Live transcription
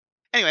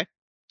Anyway,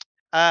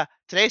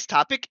 today's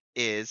topic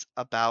is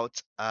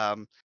about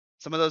some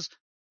of those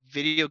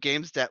video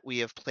games that we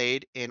have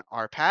played in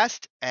our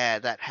past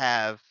that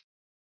have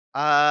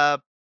uh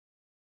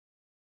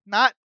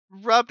not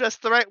rubbed us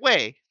the right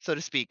way, so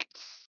to speak.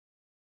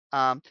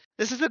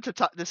 This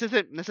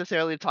isn't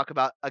necessarily to talk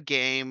about a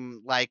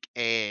game like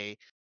a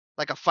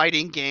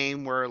fighting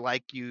game where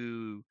like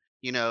you're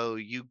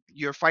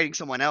fighting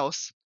someone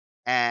else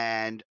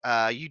and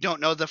you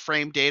don't know the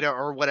frame data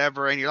or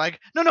whatever and you're like,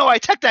 no, I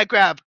tech that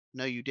grab.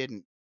 No, you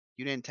didn't.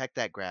 You didn't tech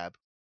that grab.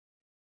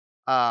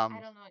 I Um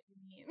don't know what you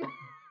mean.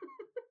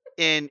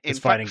 in It's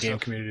in fi- fighting so game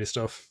community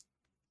stuff.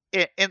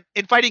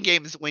 in fighting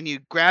games, when you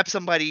grab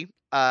somebody,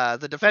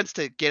 the defense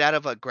to get out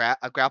of a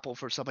grapple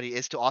for somebody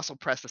is to also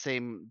press the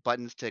same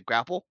buttons to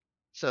grapple,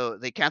 so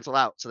they cancel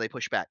out, so they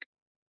push back.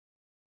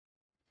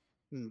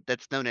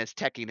 That's known as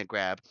teching a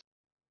grab.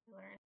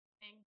 Learn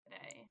thing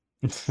today.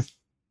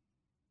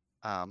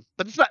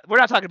 But we're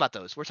not talking about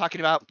those. We're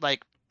talking about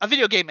like a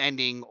video game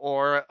ending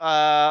or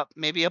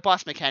maybe a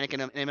boss mechanic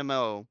in an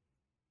MMO.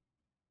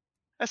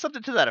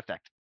 Something to that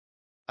effect.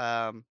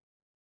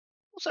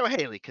 We'll start with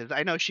Haley because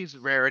I know she's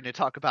raring to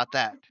talk about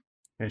that.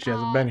 And she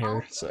hasn't been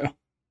here, Also, so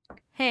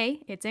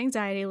Hey, it's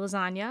Anxiety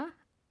Lasagna.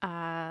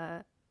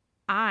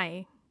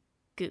 I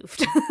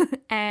goofed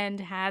and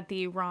had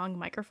the wrong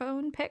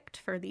microphone picked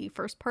for the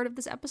first part of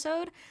this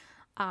episode.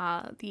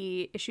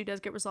 The issue does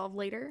get resolved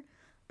later,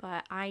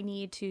 but I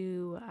need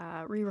to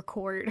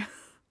re-record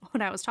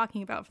what I was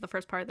talking about for the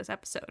first part of this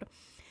episode,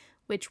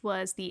 which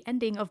was the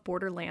ending of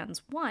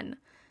Borderlands 1.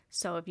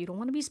 So if you don't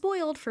want to be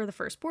spoiled for the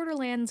first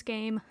Borderlands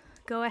game,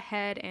 go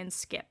ahead and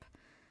skip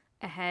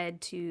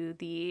ahead to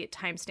the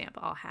timestamp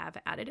I'll have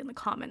added in the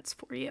comments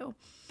for you,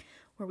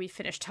 where we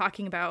finish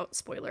talking about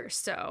spoilers.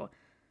 So,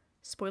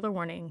 spoiler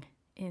warning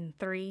in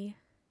 3,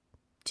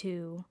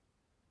 2,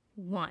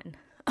 1.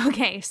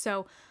 Okay,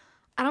 so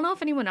I don't know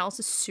if anyone else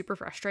is super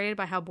frustrated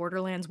by how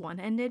Borderlands 1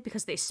 ended,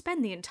 because they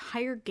spend the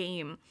entire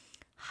game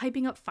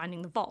hyping up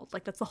finding the vault.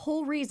 Like, that's the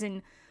whole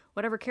reason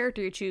whatever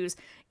character you choose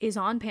is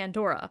on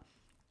Pandora.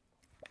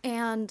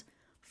 And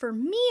for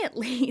me, at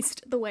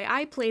least, the way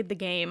I played the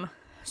game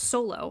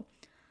solo,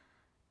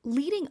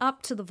 leading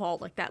up to the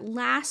vault, like that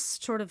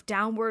last sort of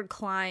downward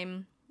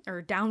climb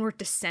or downward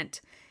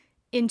descent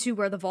into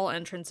where the vault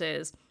entrance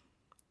is,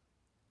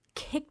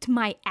 kicked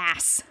my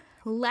ass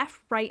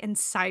left, right, and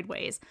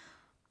sideways,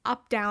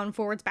 up, down,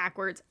 forwards,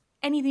 backwards,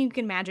 anything you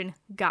can imagine,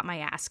 got my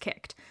ass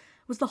kicked.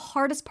 It was the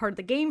hardest part of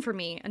the game for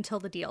me until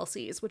the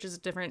DLCs, which is a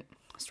different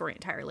story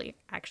entirely.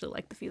 I actually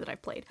like the few that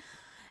I've played.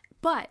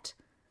 But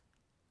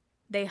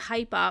they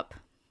hype up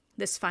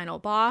this final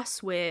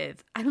boss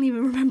with, I don't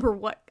even remember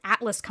what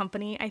Atlas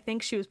Company. I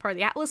think she was part of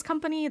the Atlas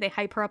Company. They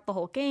hype her up the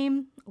whole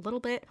game a little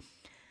bit.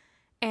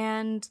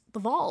 And the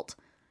vault.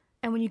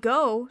 And when you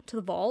go to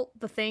the vault,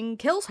 the thing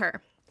kills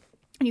her.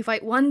 And you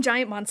fight one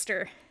giant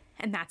monster.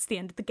 And that's the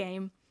end of the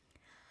game.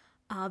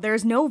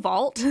 There's no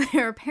vault.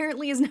 There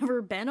apparently has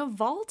never been a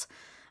vault.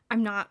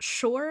 I'm not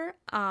sure.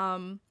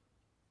 But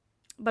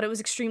it was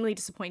extremely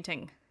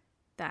disappointing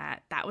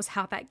that that was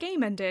how that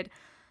game ended.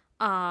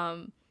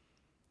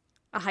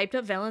 A hyped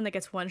up villain that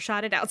gets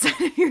one-shotted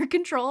outside of your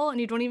control, and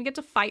you don't even get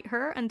to fight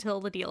her until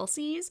the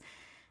DLCs.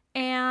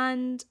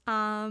 And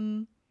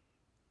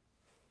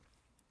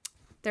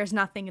there's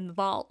nothing in the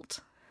vault.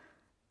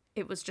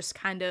 It was just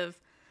kind of,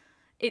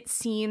 it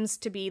seems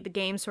to be, the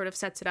game sort of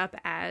sets it up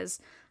as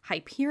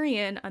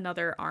Hyperion,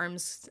 another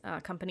arms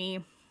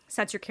company,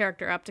 sets your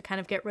character up to kind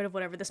of get rid of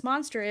whatever this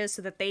monster is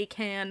so that they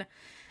can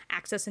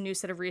access a new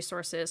set of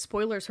resources.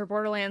 Spoilers for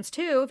Borderlands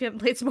 2, if you haven't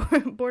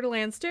played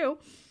Borderlands 2.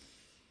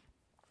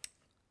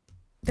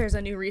 There's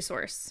a new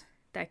resource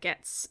that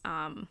gets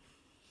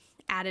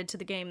added to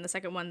the game, the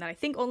second one, that I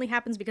think only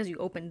happens because you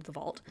opened the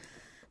vault.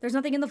 There's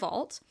nothing in the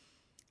vault.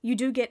 You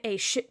do get a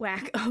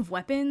shitwhack of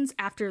weapons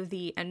after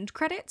the end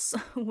credits,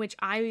 which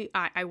I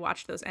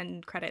watched those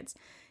end credits,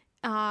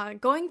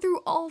 going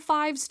through all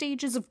 5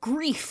 stages of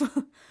grief,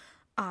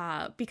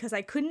 because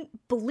I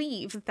couldn't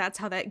believe that that's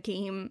how that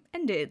game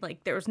ended.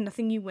 Like, there was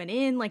nothing you went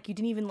in, like, you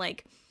didn't even,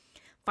 like,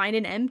 find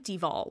an empty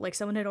vault. Like,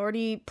 someone had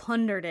already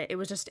plundered it. It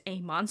was just a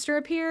monster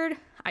appeared.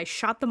 I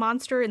shot the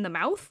monster in the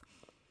mouth.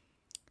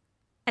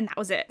 And that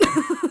was it.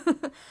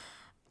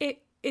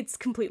 It's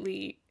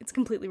completely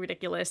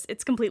ridiculous.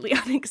 It's completely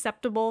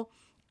unacceptable.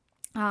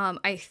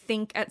 I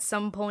think at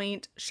some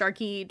point,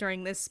 Sharky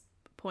during this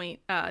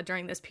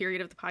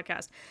period of the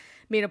podcast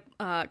made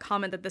a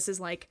comment that this is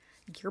like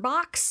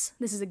Gearbox.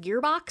 This is a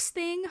Gearbox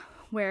thing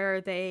where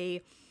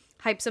they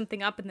hype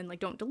something up and then like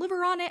don't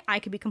deliver on it. I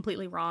could be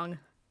completely wrong.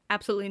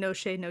 Absolutely no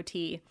shade, no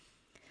tea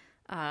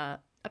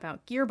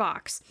about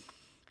Gearbox.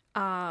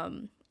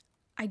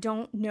 I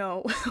don't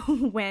know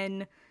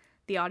when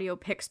the audio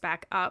picks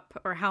back up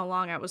or how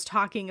long I was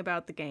talking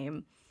about the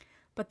game,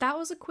 but that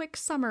was a quick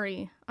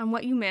summary on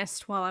what you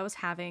missed while I was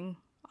having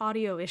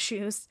audio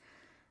issues.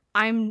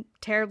 I'm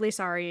terribly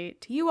sorry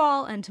to you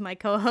all and to my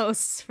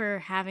co-hosts for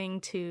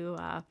having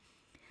to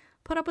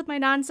put up with my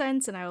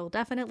nonsense, and I will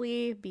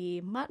definitely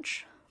be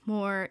much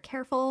more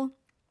careful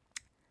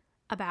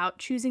about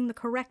choosing the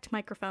correct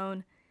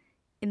microphone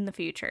in the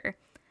future.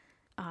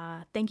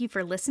 Thank you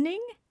for listening,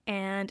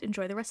 and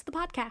enjoy the rest of the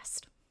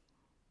podcast.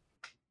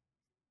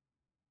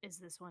 Is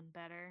this one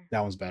better?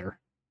 That one's better.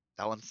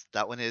 That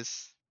one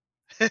is.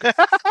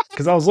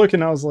 Because I was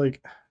looking, I was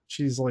like,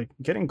 she's like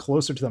getting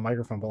closer to the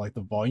microphone, but like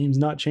the volume's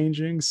not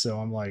changing. So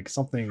I'm like,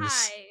 something's.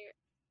 Hi,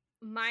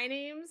 my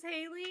name's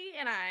Haley,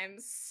 and I'm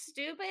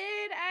stupid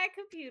at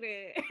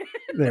computer.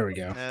 There we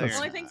go. No, The you're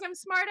only not. things I'm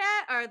smart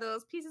at are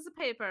those pieces of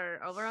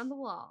paper over on the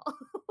wall.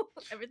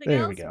 Everything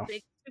There we else, go.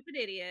 big stupid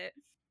idiot.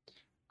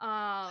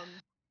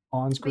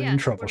 On-screen yeah,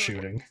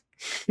 troubleshooting.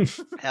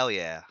 Hell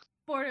yeah.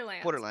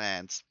 Borderlands.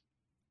 Borderlands.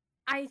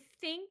 I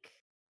think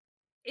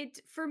it,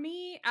 for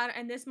me,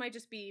 and this might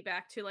just be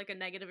back to like a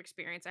negative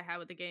experience I had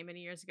with the game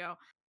many years ago.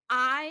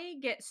 I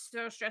get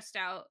so stressed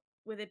out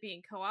with it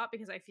being co-op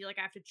because I feel like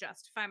I have to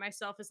justify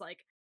myself as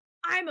like,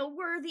 I'm a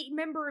worthy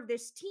member of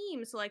this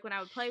team. So like when I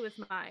would play with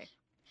my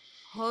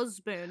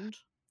husband,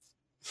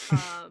 You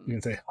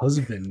can say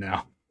husband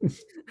now.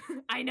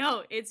 I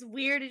know it's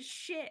weird as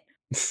shit.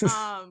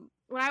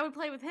 When I would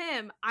play with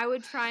him, I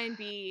would try and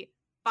be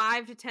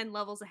 5 to 10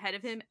 levels ahead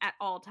of him at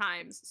all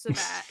times so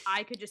that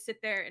I could just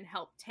sit there and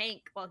help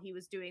tank while he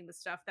was doing the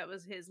stuff that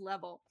was his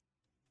level.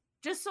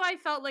 Just so I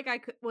felt like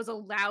I was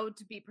allowed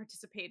to be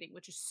participating,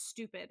 which is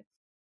stupid.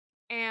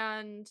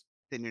 And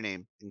In your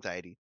name,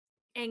 anxiety.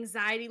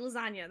 Anxiety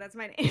Lasagna, that's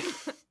my name.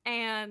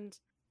 And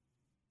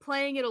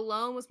playing it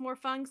alone was more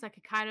fun because I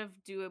could kind of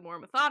do it more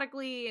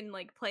methodically and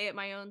like play at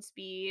my own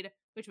speed,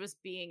 which was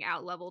being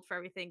out leveled for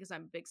everything because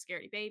I'm a big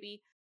scaredy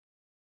baby.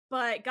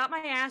 But got my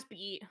ass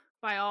beat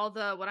by all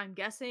the, what I'm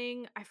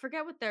guessing, I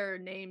forget what their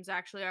names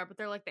actually are, but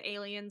they're like the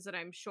aliens that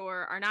I'm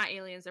sure are not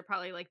aliens. They're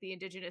probably like the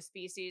indigenous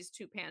species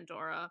to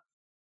Pandora.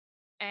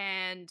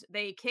 And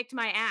they kicked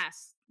my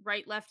ass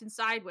right, left, and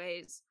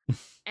sideways.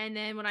 And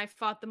then when I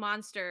fought the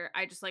monster,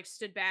 I just like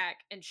stood back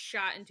and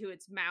shot into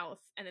its mouth.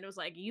 And then it was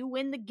like, you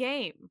win the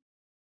game.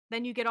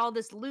 Then you get all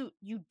this loot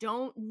you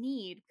don't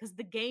need because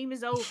the game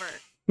is over.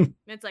 And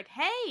it's like,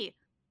 hey,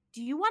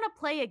 do you want to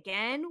play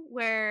again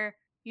where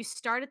you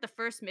start at the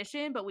first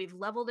mission, but we've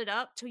leveled it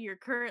up to your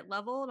current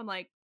level? And I'm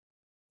like,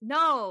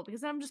 no,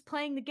 because I'm just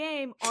playing the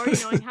game,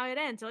 already knowing how it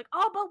ends. They're like,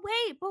 oh,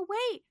 but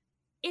wait.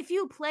 If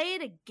you play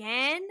it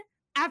again,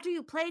 after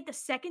you played the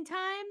second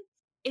time,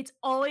 it's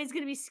always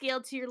going to be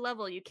scaled to your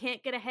level. You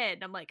can't get ahead.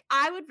 And I'm like,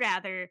 I would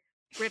rather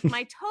rip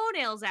my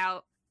toenails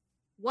out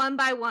one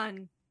by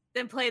one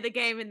than play the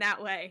game in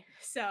that way.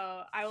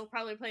 So I will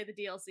probably play the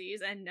DLCs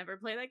and never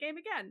play that game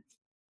again.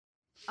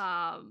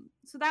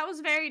 So that was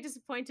very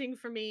disappointing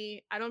for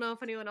me. I don't know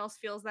if anyone else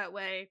feels that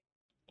way.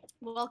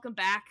 Welcome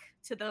back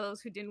to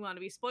those who didn't want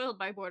to be spoiled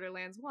by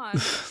Borderlands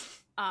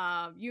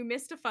 1. You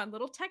missed a fun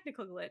little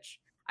technical glitch.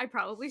 I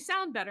probably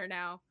sound better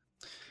now.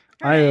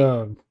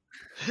 I've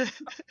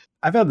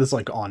had this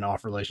like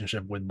on-off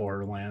relationship with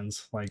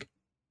Borderlands. Like,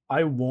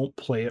 I won't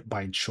play it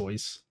by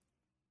choice.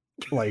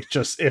 Like,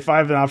 just if I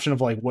have an option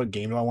of like what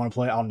game do I want to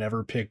play, I'll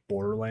never pick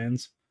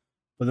Borderlands.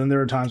 But then there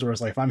are times where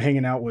it's like if I'm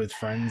hanging out with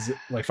friends,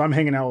 like if I'm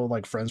hanging out with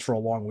like friends for a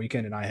long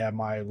weekend and I have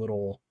my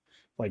little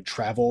like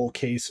travel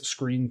case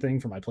screen thing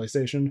for my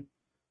PlayStation,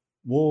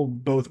 we'll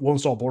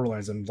install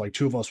Borderlands and like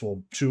two or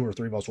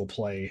three of us will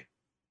play,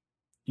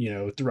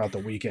 throughout the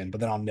weekend,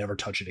 but then I'll never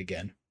touch it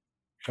again.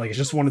 Like, it's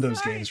just one of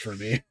those games for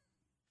me.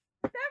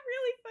 That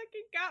really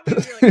fucking got me.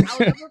 You're like, I'll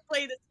never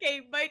play this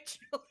game by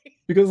choice.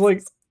 Because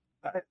like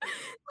what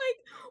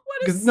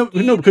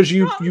a because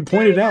you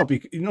pointed out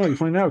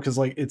because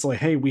like it's like,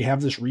 hey, we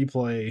have this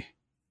replay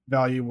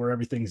value where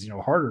everything's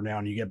harder now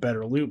and you get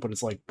better loot, but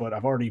it's like, but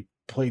I've already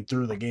played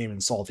through the game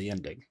and saw the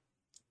ending,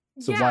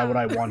 so why would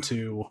I want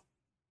to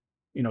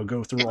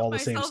go through all the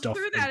same stuff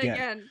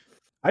again?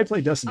 I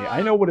play Destiny.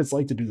 I know what it's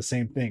like to do the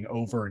same thing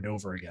over and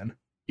over again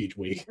each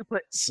week.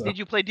 Did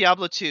you play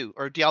Diablo 2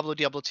 or Diablo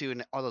 2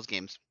 and all those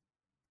games?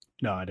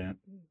 No, I didn't.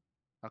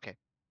 Okay,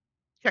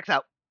 checks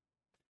out.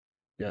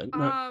 Yeah.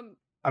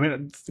 I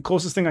mean, the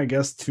closest thing I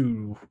guess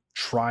to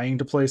trying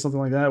to play something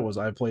like that was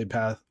I played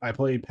Path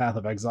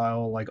of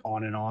Exile like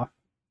on and off.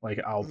 Like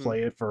I'll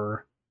play it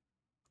for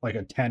like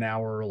a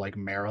 10-hour like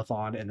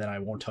marathon and then I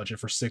won't touch it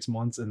for 6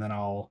 months and then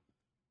I'll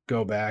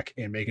go back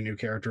and make a new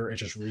character and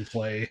just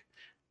replay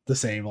the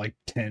same like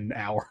 10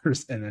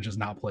 hours and then just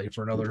not play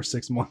for another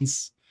 6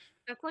 months.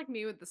 That's like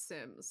me with The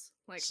Sims.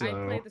 Like I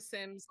play The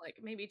Sims like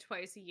maybe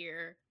twice a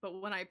year,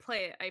 but when I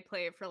play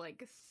it for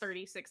like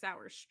 36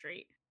 hours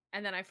straight.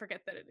 And then I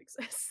forget that it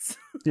exists.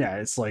 Yeah,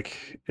 it's like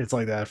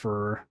that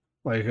for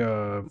like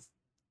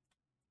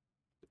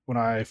when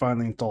I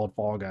finally installed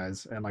Fall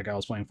Guys and like I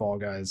was playing Fall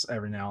Guys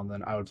every now and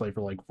then, I would play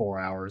for like 4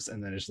 hours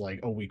and then it's like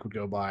a week would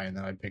go by and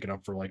then I'd pick it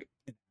up for like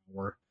an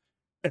hour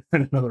and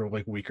then another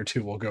like week or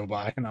two will go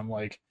by and I'm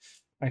like,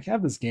 I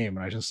have this game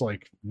and I just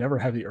like never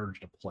have the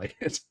urge to play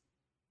it.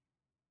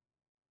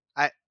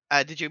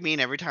 Did you mean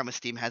every time a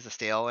Steam has a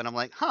sale and I'm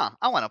like,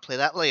 I want to play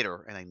that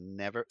later, and I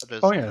never.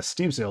 Oh yeah,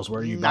 Steam sales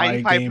where you buy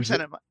games.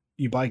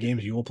 You buy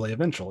games you will play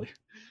eventually.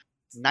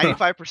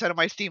 95% of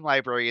my Steam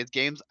library is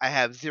games I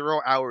have 0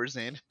 hours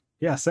in.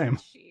 Yeah, same.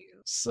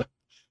 So,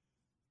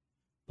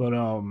 But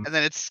And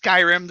then it's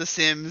Skyrim, The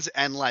Sims,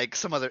 and like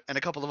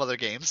a couple of other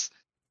games.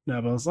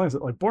 no, but it's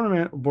like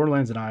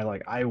Borderlands and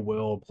I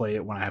will play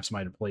it when I have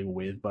somebody to play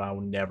with, but I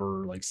will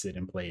never like sit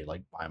and play it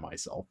like by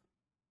myself.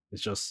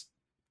 It's just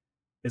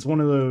it's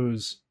one of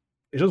those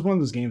it's just one of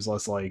those games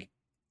that's like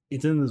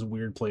it's in this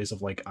weird place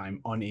of like I'm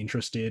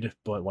uninterested,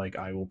 but like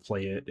I will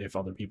play it if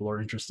other people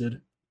are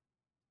interested,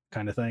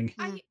 kind of thing.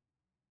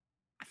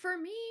 For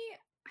me,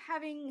 I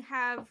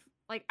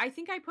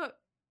think I put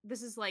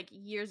this is like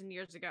years and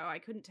years ago. I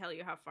couldn't tell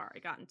you how far I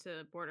got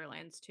into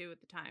Borderlands 2 at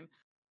the time.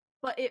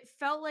 But it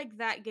felt like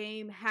that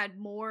game had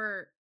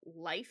more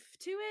life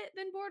to it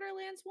than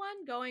Borderlands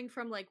 1, going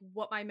from like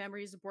what my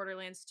memories of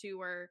Borderlands 2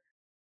 were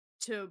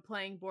to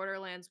playing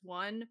Borderlands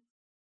 1.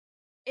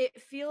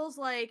 It feels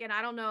like, and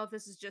I don't know if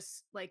this is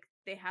just like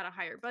they had a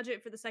higher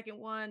budget for the second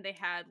one, they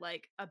had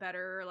like a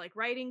better like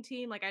writing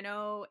team. Like I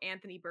know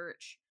Anthony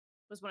Birch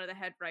was one of the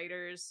head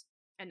writers,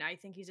 and I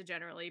think he's a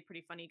generally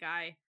pretty funny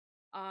guy.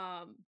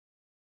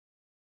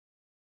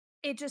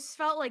 It just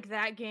felt like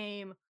that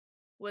game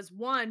was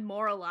one,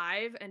 more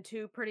alive, and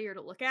two, prettier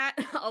to look at.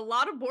 A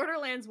lot of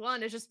Borderlands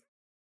 1 is just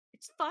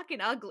it's fucking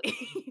ugly.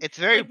 It's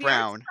very like, the art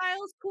brown.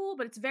 style is cool,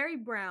 but it's very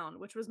brown,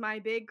 which was my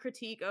big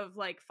critique of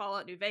like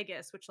Fallout New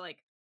Vegas, which like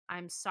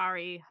I'm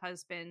sorry,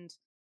 husband.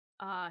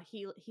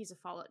 He's a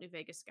Fallout New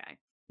Vegas guy.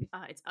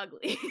 It's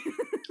ugly.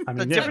 I The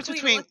mean, difference Ugly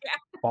to between look at.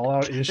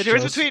 Fallout is the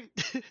difference just between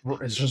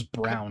it's just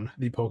brown.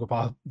 The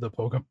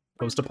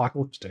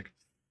post-apocalyptic.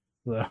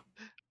 So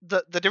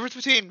the difference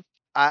between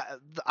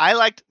I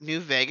liked New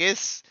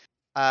Vegas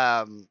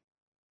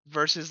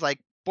versus like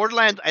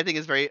Borderlands. I think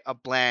is very a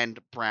bland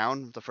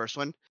brown, the first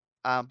one.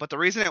 But the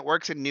reason it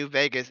works in New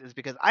Vegas is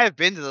because I have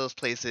been to those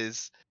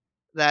places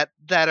that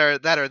are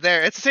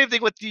there. It's the same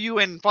thing with you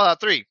in Fallout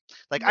 3.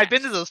 Like I've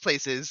been to Yes. those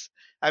places.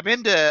 I've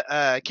been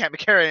to Camp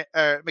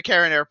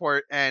McCarran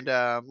Airport and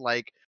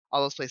like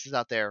all those places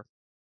out there.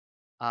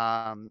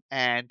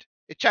 And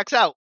it checks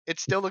out. It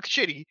still looks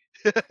shitty.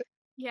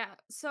 Yeah,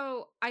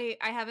 so I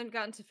haven't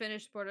gotten to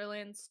finish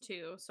Borderlands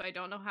 2, so I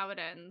don't know how it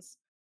ends.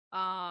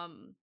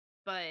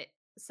 But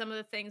some of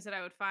the things that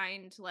I would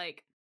find,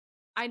 like,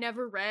 I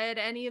never read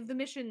any of the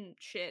mission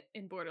shit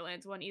in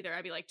Borderlands 1 either.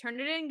 I'd be like, turn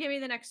it in, give me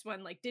the next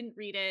one. Like, didn't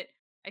read it.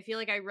 I feel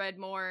like I read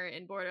more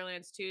in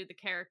Borderlands 2. The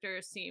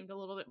characters seemed a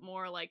little bit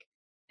more like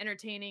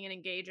entertaining and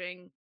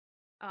engaging.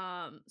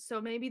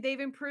 So maybe they've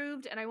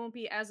improved and I won't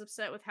be as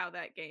upset with how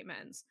that game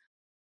ends.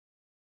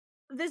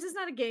 This is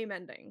not a game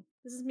ending.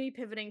 This is me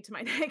pivoting to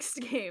my next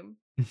game.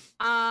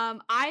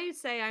 I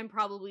say I'm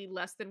probably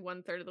less than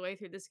 1/3 of the way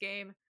through this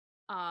game.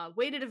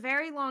 Waited a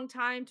very long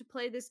time to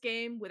play this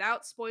game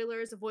without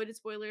spoilers, avoided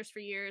spoilers for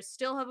years,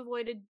 still have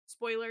avoided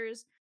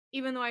spoilers,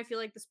 even though I feel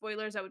like the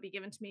spoilers that would be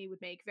given to me would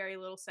make very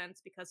little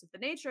sense because of the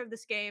nature of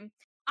this game.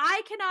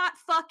 I cannot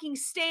fucking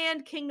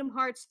stand Kingdom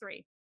Hearts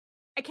 3.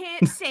 I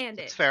can't stand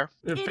It's it. fair.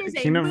 It is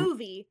a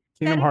movie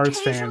Kingdom that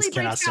Hearts occasionally fans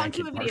cannot breaks down stand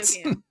to a Kingdom video Hearts.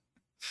 game.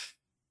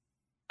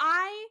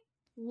 I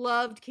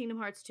loved Kingdom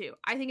Hearts 2.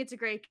 I think it's a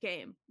great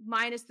game.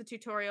 Minus the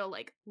tutorial,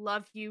 like,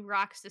 love you,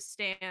 Roxas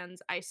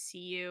stands, I see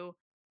you.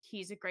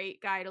 He's a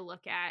great guy to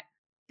look at.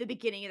 The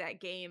beginning of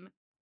that game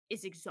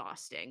is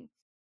exhausting.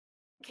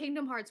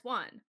 Kingdom Hearts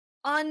 1,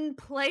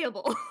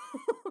 unplayable.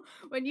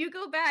 When you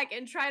go back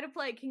and try to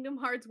play Kingdom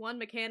Hearts 1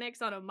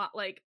 mechanics on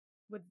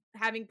with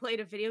having played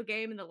a video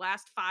game in the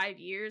last 5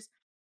 years,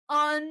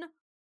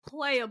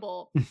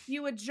 unplayable.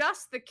 You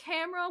adjust the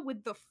camera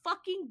with the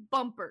fucking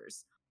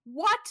bumpers.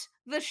 What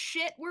the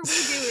shit were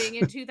we doing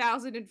in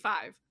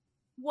 2005?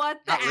 What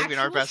the Not living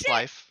our actual best shit?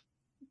 life.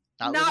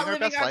 Not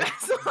living our best life.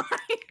 best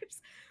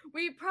lives.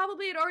 We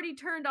probably had already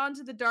turned on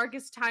to the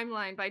darkest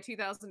timeline by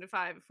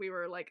 2005 if we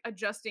were like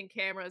adjusting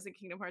cameras in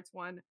Kingdom Hearts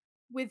 1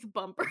 with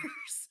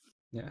bumpers.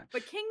 Yeah.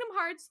 But Kingdom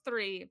Hearts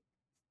 3,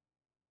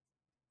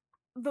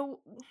 the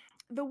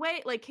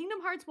way like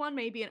Kingdom Hearts 1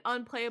 may be an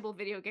unplayable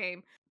video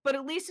game, but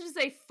at least it is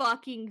a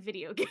fucking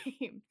video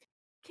game.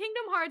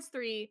 Kingdom Hearts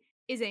 3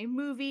 is a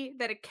movie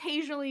that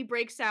occasionally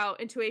breaks out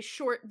into a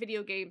short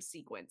video game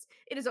sequence.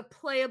 It is a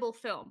playable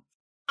film.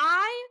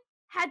 I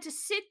had to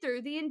sit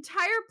through the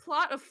entire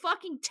plot of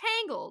fucking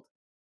Tangled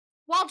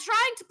while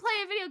trying to play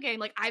a video game.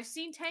 Like, I've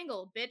seen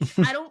Tangled,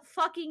 bitch. I don't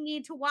fucking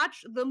need to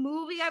watch the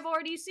movie I've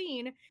already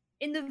seen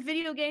in the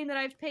video game that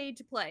I've paid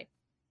to play.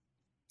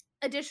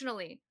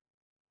 Additionally,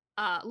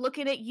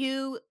 looking at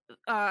you,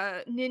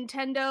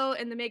 Nintendo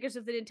and the makers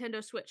of the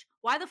Nintendo Switch,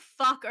 why the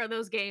fuck are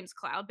those games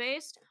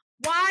cloud-based?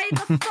 Why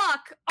the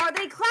fuck are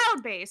they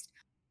cloud-based?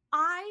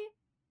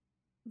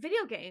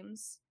 Video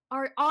games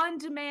are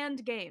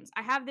on-demand games.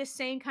 I have this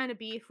same kind of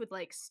beef with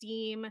like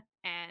Steam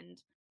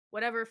and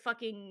whatever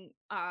fucking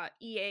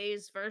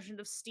EA's version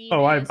of Steam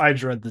is. I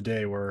dread the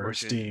day where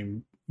Origin.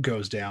 Steam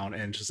goes down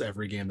and just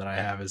every game that I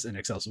have is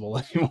inaccessible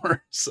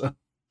anymore. So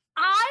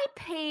I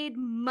paid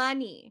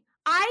money.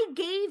 I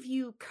gave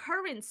you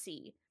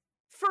currency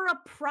for a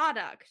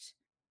product,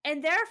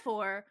 and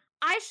therefore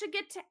I should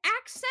get to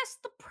access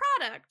the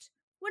product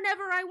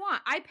whenever I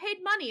want. I paid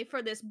money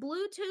for this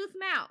Bluetooth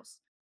mouse.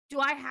 Do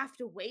I have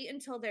to wait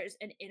until there's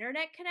an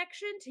internet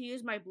connection to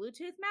use my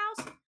Bluetooth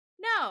mouse?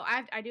 No,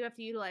 I do have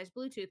to utilize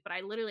Bluetooth, but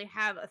I literally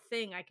have a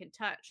thing I can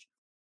touch.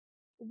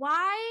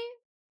 Why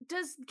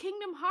does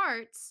Kingdom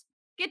Hearts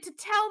get to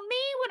tell me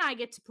when I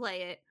get to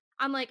play it?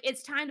 I'm like,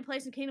 it's time to play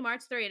some Kingdom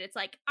Hearts 3, and it's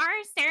like, our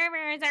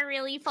servers are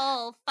really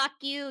full. Fuck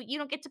you. You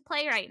don't get to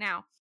play right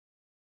now.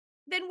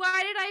 Then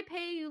why did I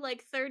pay you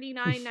like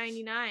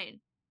 $39.99?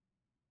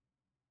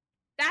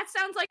 That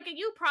sounds like a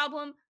you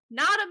problem,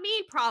 not a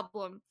me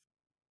problem.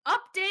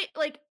 Update,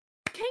 like,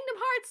 Kingdom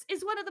Hearts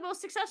is one of the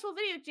most successful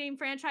video game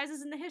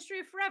franchises in the history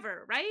of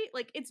forever, right?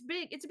 Like, it's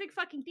big. It's a big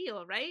fucking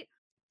deal, right?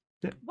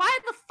 Yeah. Why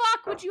the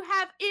fuck would you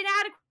have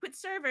inadequate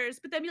servers,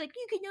 but then be like,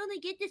 you can only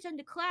get this on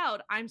the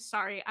cloud? I'm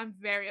sorry. I'm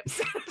very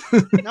upset.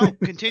 No,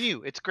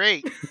 continue. It's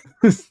great.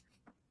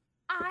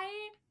 I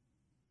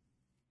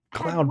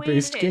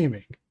Cloud-based waited.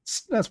 gaming.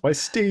 That's why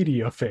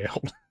Stadia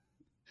failed.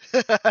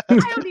 I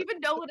don't even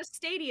know what a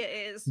Stadia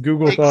is.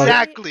 Google thought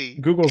Exactly.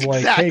 Google's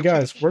like, hey Exactly.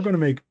 guys,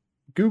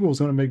 Google's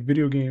gonna make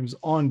video games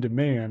on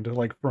demand,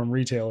 like from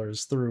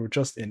retailers through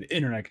just an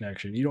internet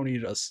connection. You don't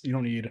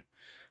need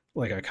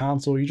like a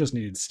console, you just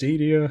need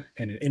Stadia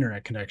and an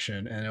internet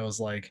connection. And it was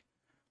like,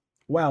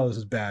 wow, this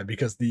is bad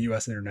because the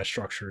US internet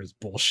structure is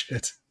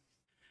bullshit.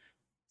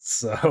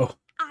 So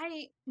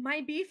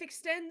my beef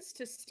extends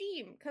to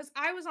Steam because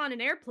I was on an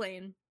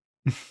airplane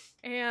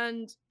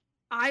and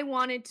I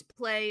wanted to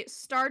play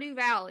Stardew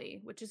Valley,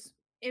 which is,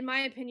 in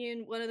my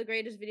opinion, one of the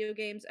greatest video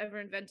games ever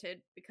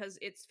invented because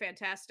it's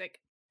fantastic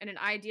and an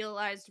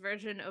idealized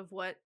version of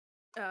what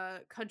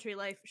country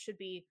life should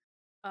be: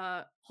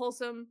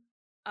 wholesome,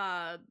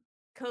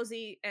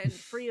 cozy, and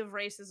free of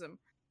racism.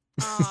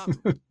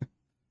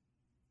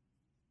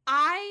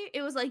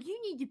 It was like, you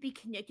need to be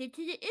connected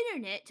to the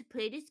internet to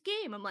play this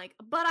game. I'm like,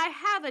 but I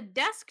have a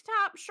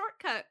desktop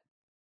shortcut.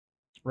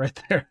 right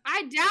there.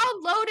 I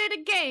downloaded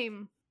a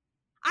game.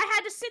 I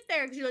had to sit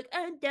there because you're like,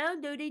 I'm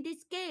downloading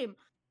this game.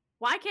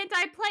 Why can't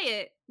I play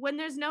it when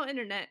there's no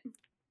internet?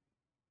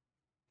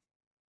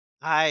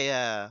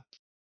 I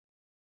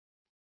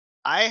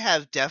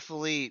have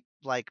definitely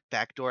like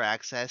backdoor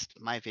accessed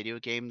my video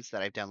games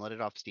that I've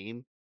downloaded off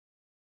Steam.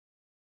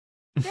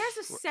 There's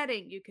a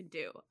setting you can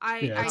do.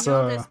 Yeah, I it's,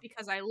 know this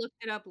because I looked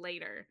it up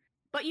later.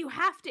 But you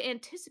have to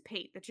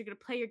anticipate that you're going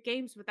to play your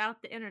games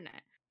without the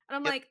internet. And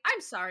I'm Yep. like, I'm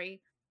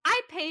sorry.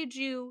 I paid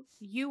you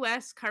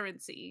US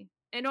currency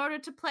in order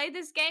to play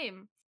this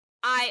game.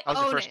 I That was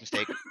your own first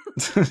it.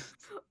 mistake.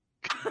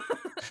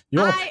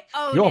 you all, I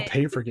own you all it.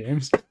 pay for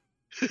games.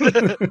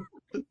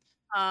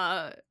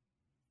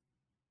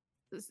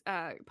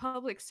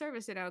 Public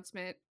service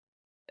announcement.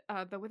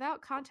 The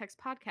Without Context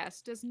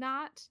podcast does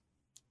not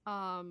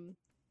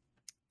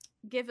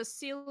give a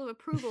seal of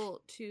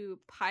approval to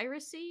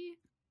piracy,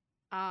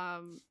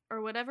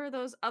 or whatever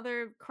those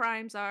other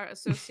crimes are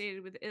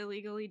associated with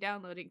illegally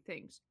downloading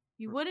things.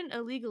 You wouldn't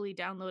illegally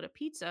download a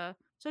pizza,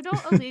 so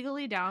don't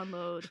illegally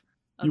download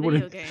a You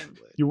video wouldn't- game.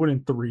 You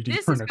wouldn't 3D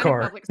This print has a been a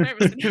car. public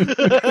service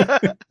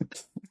announcement.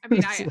 I mean,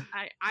 It's-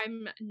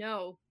 I'm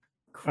no.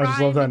 I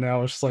just love that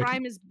now. It's just like,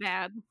 Crime is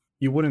bad.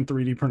 you wouldn't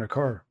 3D print a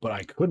car, but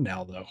I could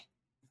now though.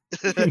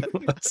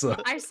 So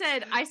I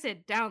said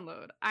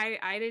download.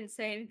 I didn't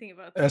say anything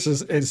about that's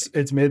 3D just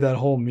it's made that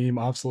whole meme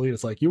obsolete.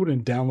 It's like, you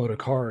wouldn't download a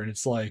car, and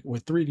it's like,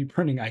 with 3D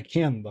printing I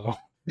can though.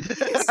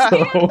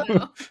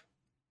 So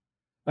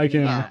I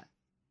can Yeah.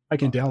 I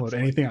can Oh, that's download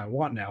funny. anything I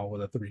want now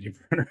with a 3D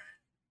printer.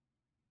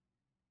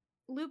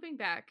 Looping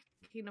back,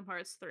 Kingdom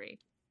Hearts 3.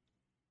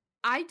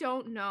 I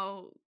don't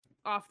know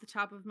off the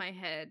top of my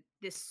head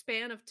this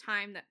span of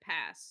time that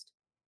passed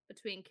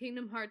between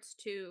Kingdom Hearts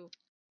 2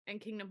 and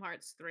Kingdom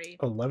Hearts 3.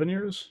 11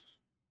 years?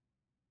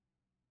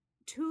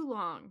 Too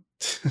long.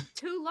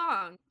 Too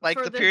long. Like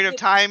for the period of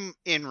time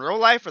in real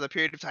life or the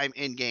period of time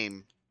in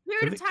game?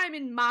 Period of time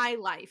in my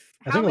life.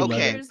 I think How 11.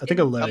 many years I think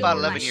in 11 real About years.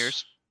 11 life?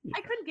 years. Yeah.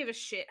 I couldn't give a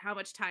shit how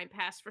much time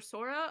passed for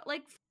Sora.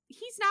 Like,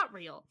 he's not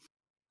real.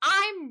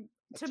 I'm,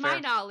 That's to my fair.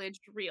 knowledge,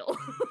 real.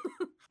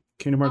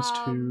 Kingdom Hearts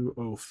Um,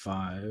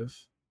 2:05.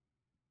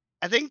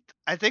 I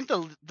think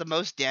the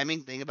most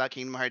damning thing about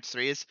Kingdom Hearts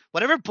 3 is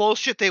whatever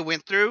bullshit they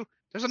went through,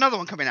 there's another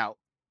one coming out.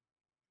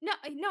 No.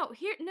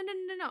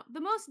 The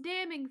most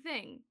damning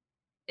thing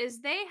is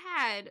they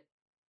had,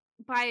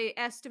 by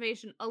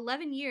estimation,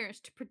 11 years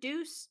to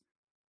produce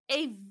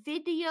a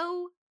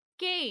video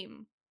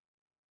game.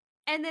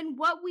 And then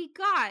what we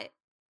got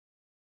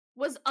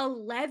was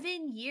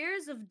 11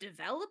 years of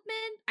development.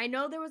 I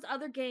know there was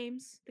other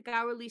games that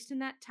got released in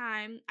that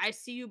time. I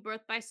See You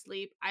Birth by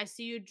Sleep. I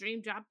See You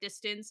Dream Drop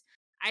Distance.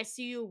 I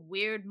See You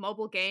Weird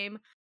mobile game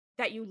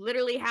that you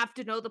literally have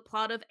to know the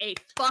plot of a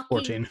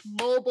fucking 14.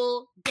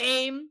 mobile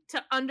game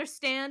to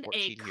understand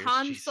 14 a years,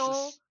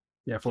 console Jesus.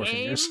 Yeah, 14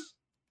 years. game.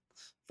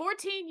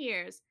 14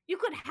 years. You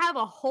could have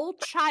a whole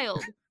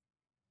child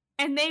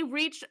and they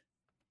reach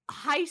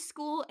high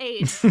school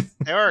age.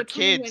 There are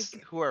Between, kids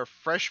like- who are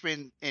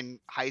freshmen in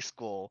high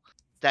school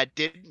that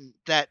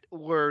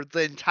were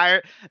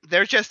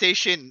their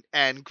gestation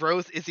and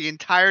growth is the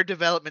entire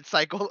development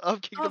cycle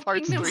of Kingdom of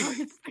Hearts Kingdom 3.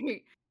 Hearts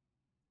 3.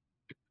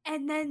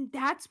 And then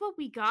that's what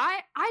we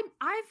got.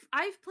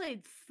 I've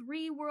played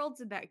 3 worlds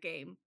in that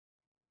game.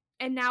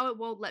 And now it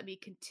won't let me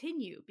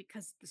continue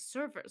because the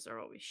servers are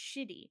always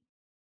shitty.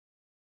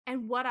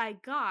 And what I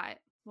got,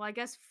 well, I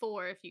guess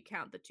 4 if you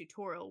count the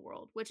tutorial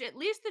world, which at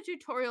least the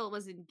tutorial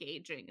was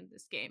engaging in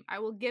this game. I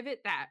will give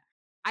it that.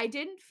 I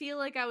didn't feel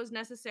like I was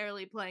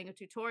necessarily playing a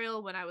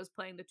tutorial when I was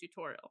playing the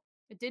tutorial.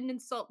 It didn't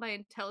insult my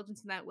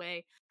intelligence in that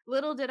way.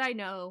 Little did I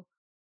know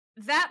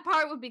that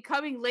part would be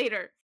coming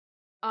later.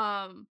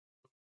 I've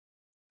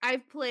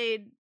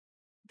played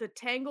the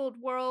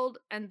Tangled world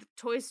and the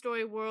Toy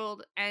Story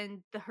world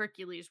and the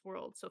Hercules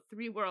world, so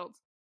 3 worlds.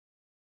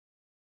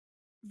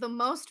 The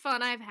most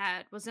fun I've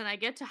had was when I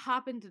get to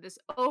hop into this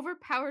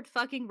overpowered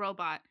fucking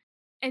robot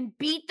and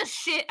beat the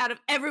shit out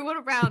of everyone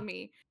around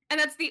me. And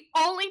that's the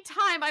only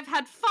time I've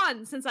had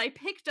fun since I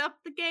picked up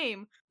the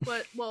game.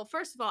 But, well,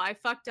 first of all, I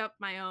fucked up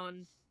my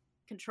own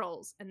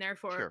controls and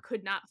therefore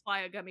could not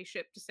fly a gummy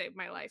ship to save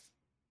my life.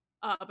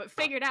 But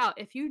figured out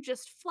if you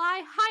just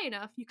fly high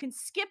enough, you can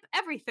skip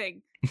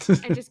everything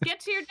and just get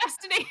to your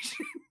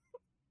destination.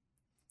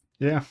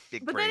 Yeah.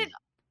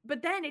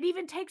 But then it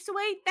even takes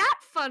away that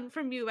fun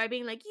from you by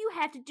being like, you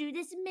have to do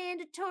this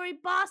mandatory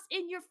boss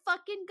in your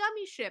fucking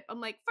gummy ship.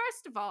 I'm like,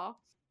 first of all,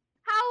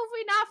 how have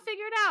we not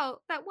figured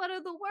out that one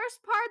of the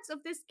worst parts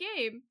of this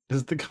game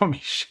is the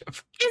gummy ship?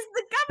 Is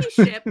the gummy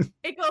ship.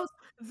 It goes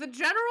the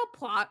general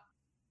plot,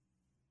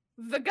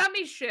 the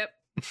gummy ship,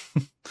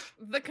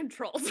 the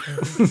controls.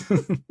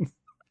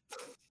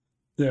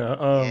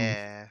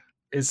 Yeah.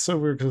 It's so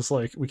weird because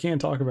like we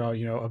can't talk about,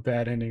 you know, a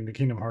bad ending to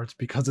Kingdom Hearts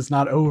because it's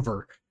not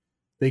over.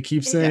 They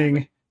keep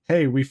saying,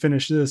 hey, we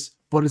finished this,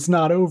 but it's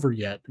not over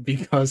yet.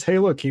 Because, hey,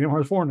 look, Kingdom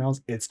Hearts 4 now,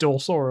 it's still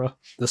Sora.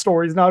 The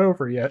story's not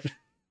over yet.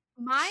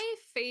 My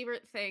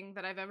favorite thing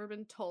that I've ever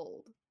been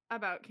told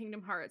about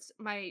Kingdom Hearts,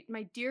 my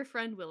dear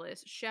friend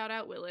Willis, shout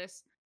out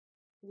Willis,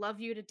 love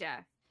you to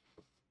death.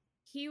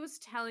 He was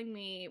telling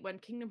me when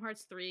Kingdom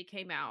Hearts 3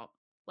 came out,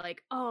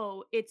 like,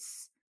 oh,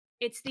 it's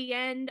the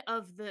end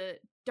of the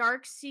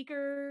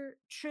Darkseeker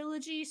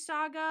trilogy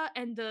saga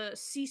and the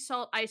Sea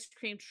Salt Ice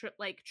Cream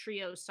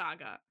trio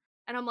saga.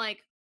 And I'm like,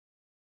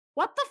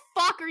 what the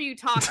fuck are you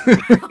talking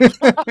about?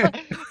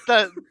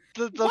 the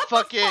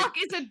fuck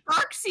is a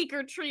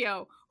Darkseeker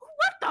trio?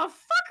 What the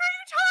fuck are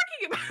you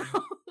talking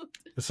about?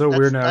 It's so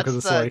weird now because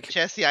it's like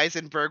Jesse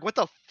Eisenberg. What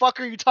the fuck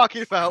are you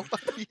talking about?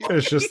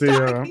 It's just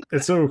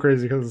it's so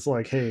crazy because it's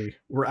like, hey,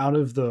 we're out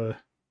of the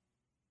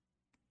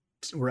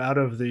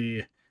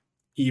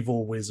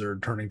evil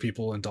wizard turning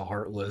people into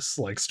heartless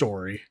like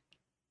story,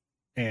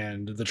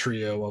 and the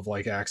trio of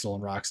like Axel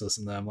and Roxas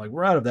and them, like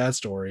we're out of that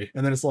story,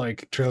 and then it's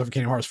like trailer for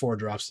Kingdom Hearts 4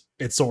 drops,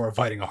 it's Sora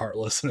fighting a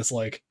heartless, and it's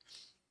like,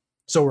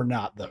 so we're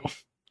not though.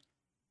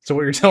 So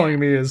what you're telling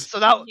me is so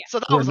that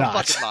was a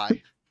fucking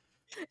lie.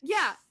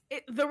 Yeah,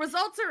 the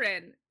results are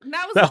in.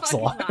 That was a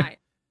fucking lie.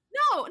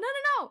 No.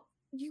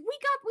 We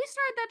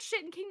started that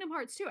shit in Kingdom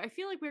Hearts too. I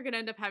feel like we're gonna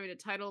end up having to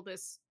title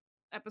this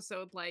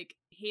episode like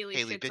Haley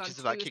bitches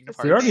about Kingdom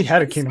Hearts. We already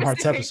had a Kingdom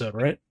Hearts episode,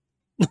 right?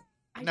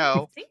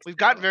 No, we've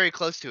gotten very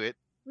close to it.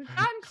 We've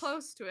gotten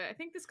close to it. I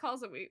think this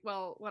calls it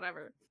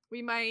whatever.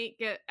 We might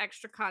get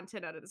extra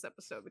content out of this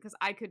episode because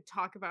I could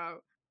talk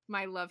about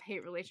my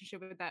love-hate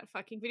relationship with that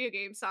fucking video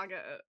game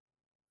saga.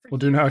 We'll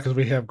do now because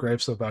we have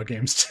gripes about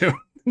games too.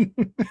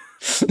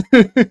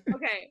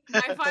 Okay,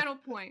 my final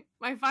point,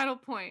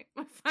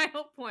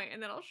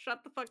 and then I'll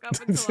shut the fuck up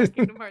until our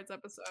Kingdom Hearts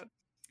episode.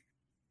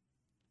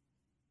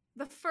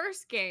 The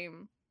first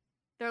game,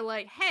 they're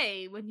like,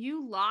 hey, when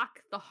you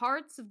lock the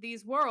hearts of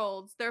these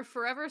worlds, they're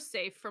forever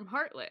safe from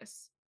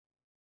Heartless.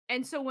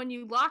 And so when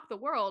you lock the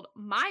world,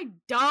 my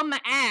dumb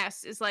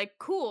ass is like,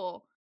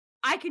 cool,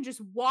 I can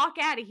just walk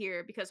out of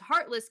here because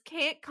Heartless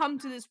can't come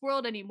to this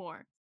world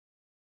anymore.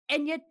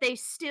 And yet they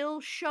still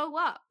show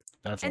up.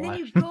 And then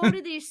you go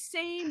to these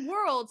same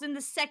worlds in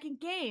the second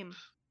game.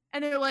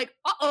 And they're like,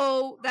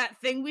 uh-oh,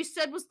 that thing we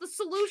said was the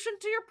solution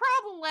to your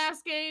problem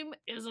last game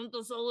isn't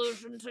the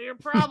solution to your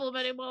problem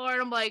anymore.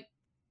 And I'm like...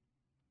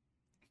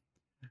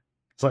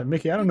 It's like,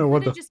 Mickey, I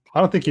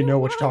don't think you know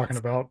what you're talking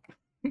about.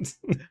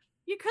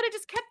 You could have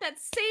just kept that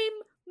same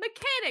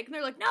mechanic. And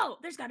they're like, no,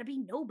 there's got to be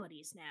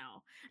nobodies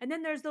now. And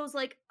then there's those,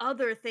 like,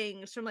 other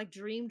things from, like,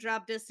 Dream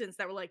Drop Distance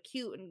that were, like,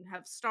 cute and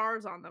have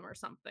stars on them or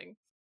something.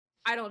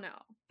 I don't know.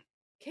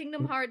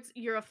 Kingdom Hearts,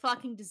 you're a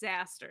fucking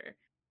disaster.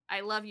 I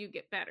love you,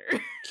 get better.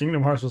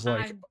 Kingdom Hearts was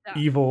like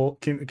evil.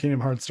 Kingdom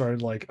Hearts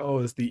started like, oh,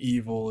 it's the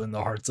evil in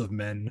the hearts of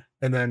men.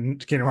 And then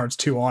Kingdom Hearts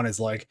 2 on is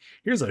like,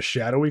 here's a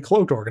shadowy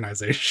cloaked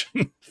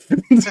organization.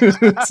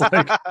 It's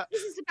like,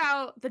 this is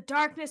about the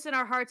darkness in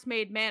our hearts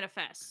made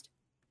manifest.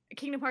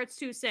 Kingdom Hearts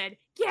 2 said,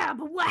 yeah,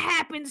 but what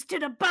happens to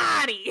the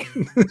body?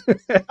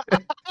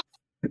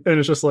 And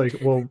it's just like,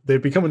 well, they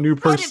become a new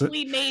person. What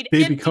if we made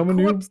empty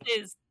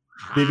corpses?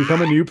 They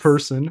become a new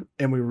person,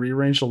 and we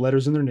rearrange the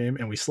letters in their name,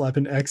 and we slap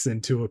an X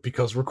into it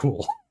because we're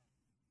cool.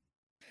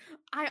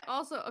 I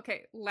also,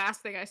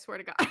 last thing, I swear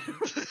to God.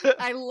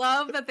 I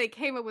love that they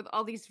came up with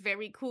all these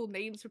very cool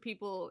names for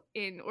people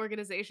in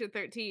Organization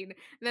 13, and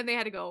then they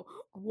had to go,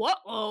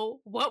 whoa,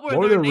 what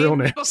were their real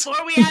names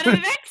before we added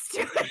an X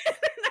to it? And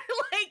they're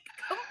like,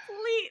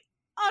 complete,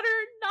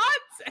 utter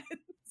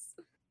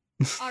nonsense.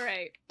 All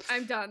right,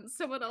 I'm done.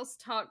 Someone else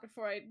talk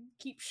before I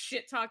keep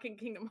shit talking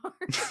Kingdom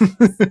Hearts.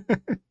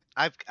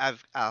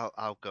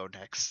 I'll go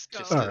next. Go,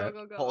 Just All to right.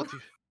 go. hold you.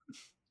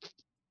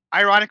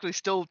 Ironically,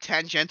 still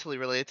tangentially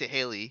related to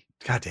Haley.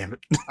 God damn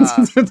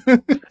Uh,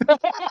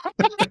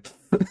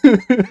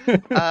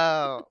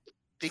 it.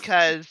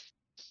 because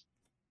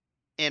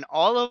in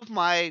all of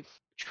my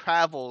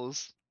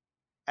travels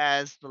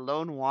as the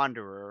Lone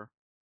Wanderer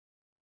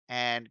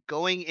and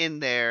going in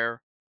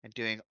there and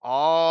doing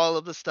all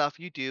of the stuff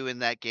you do in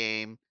that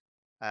game,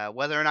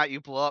 whether or not you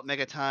blow up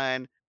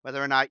Megaton,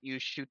 whether or not you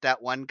shoot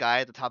that one guy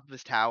at the top of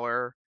his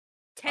tower,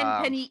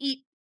 Tenpenny eat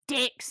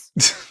dicks.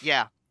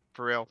 yeah,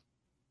 for real.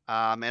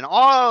 And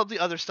all the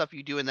other stuff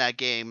you do in that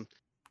game,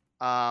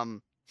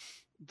 um,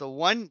 the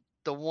one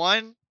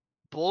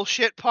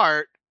bullshit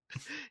part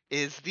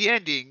is the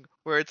ending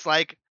where it's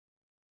like,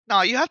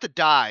 no, you have to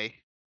die.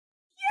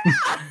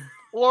 Yeah.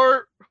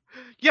 Or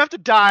you have to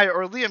die,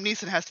 or Liam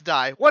Neeson has to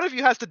die. One of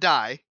you has to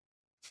die.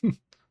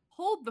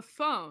 Hold the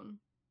phone.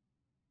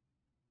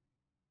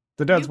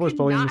 The dad's You voice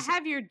cannot Williams.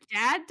 have your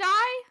dad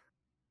die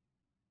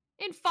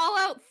in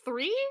Fallout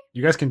 3?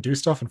 You guys can do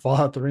stuff in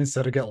Fallout 3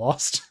 instead of get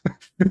lost.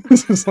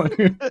 This is like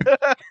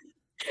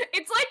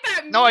It's like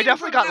that No, I meme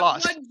definitely from got that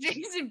lost. one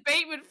Jason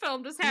Bateman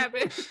film just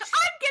happened.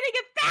 I'm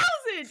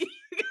getting 1,000!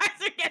 You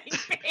guys are getting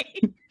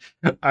paid.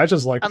 I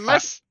just like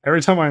Unless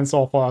every time I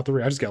install Fallout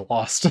 3, I just get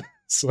lost.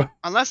 So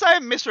unless I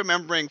am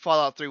misremembering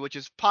Fallout 3, which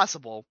is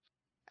possible.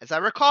 As I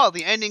recall,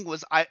 the ending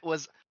was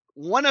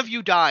one of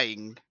you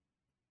dying.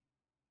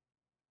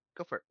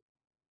 Go for it.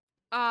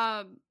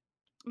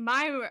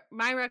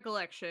 My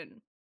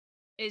recollection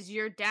is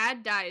your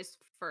dad dies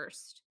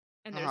first,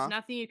 and there's Uh-huh.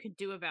 nothing you can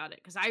do about it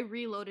because I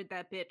reloaded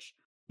that bitch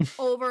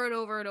over and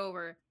over and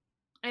over,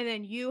 and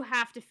then you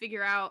have to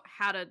figure out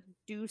how to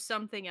do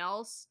something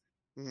else,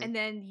 Mhm. and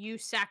then you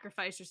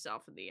sacrifice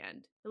yourself in the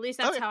end. At least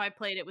that's Okay. how I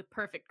played it with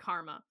Perfect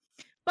Karma.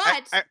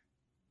 I, But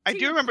I to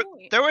do your remember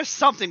point- there was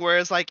something where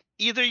it's like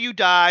either you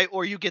die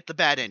or you get the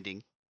bad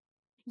ending.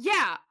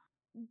 yeah,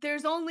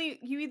 there's only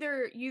you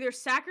either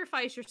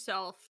sacrifice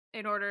yourself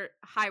in order.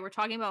 Hi, we're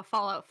talking about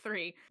Fallout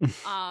 3.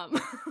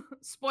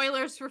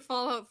 Spoilers for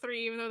Fallout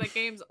 3, even though that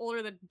game's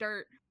older than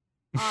dirt.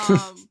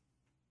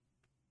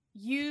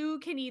 You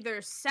can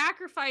either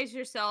sacrifice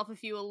yourself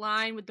if you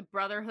align with the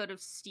Brotherhood of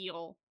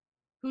Steel,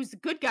 who's the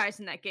good guys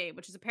in that game,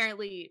 which is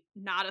apparently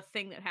not a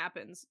thing that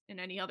happens in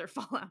any other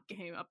Fallout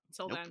game up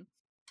until Nope.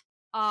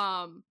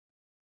 then.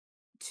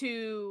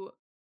 To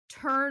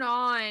turn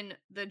on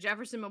the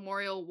Jefferson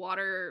Memorial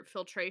Water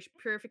Filtration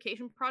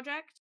Purification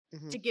Project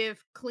Mhm. to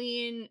give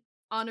clean,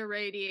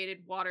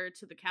 unirradiated water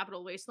to the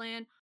Capital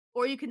Wasteland,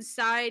 or you can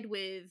side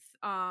with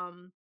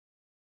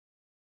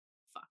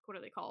what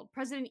are they called?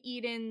 President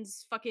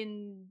Eden's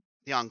fucking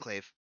The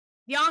Enclave.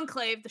 the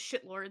Enclave, the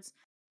shitlords.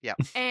 Yeah.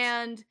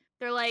 And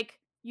they're like,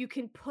 you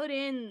can put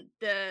in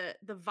the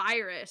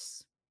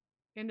virus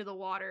into the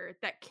water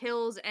that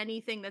kills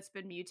anything that's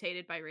been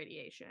mutated by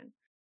radiation.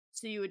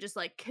 So you would just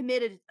like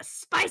commit a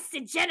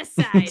spicy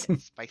genocide.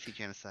 Spicy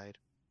genocide.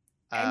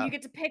 And you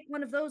get to pick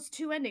one of those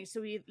two endings.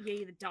 So you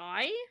either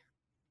die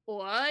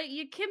or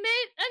you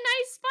commit a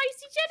nice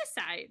spicy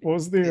genocide. what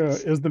was the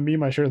It's- is the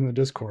meme I shared in the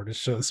Discord?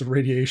 It's just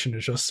radiation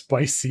is just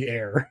spicy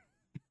air.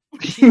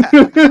 Yeah.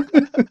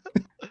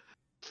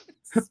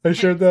 I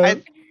shared that.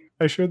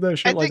 I I shared that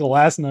shit I like think-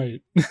 last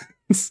night.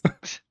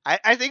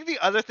 I think the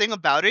other thing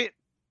about it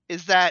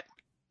is that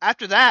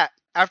after that,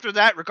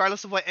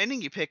 regardless of what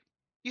ending you pick,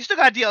 you still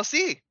got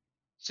DLC.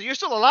 So you're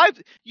still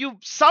alive. You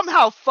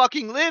somehow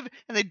fucking live,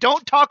 and they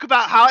don't talk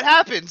about how it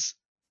happens.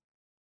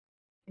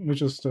 We're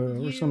just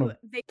gonna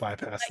They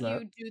bypass let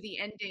that. you do the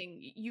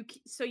ending.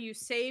 So you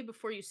save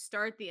before you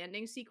start the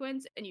ending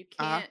sequence, and you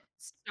Uh-huh. can't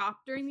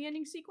stop during the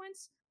ending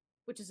sequence,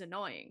 which is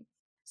annoying.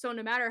 So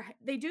no matter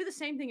they do the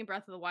same thing in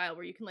Breath of the Wild,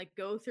 where you can like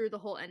go through the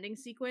whole ending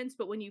sequence,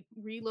 but when you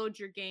reload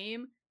your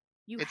game,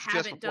 you It's just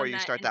haven't before done you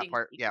that start that ending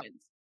part, yeah.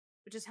 sequence,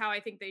 which is how I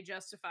think they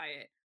justify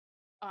it.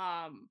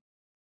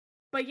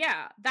 But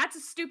yeah, that's a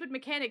stupid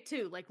mechanic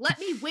too. Like, let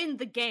me win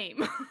the game.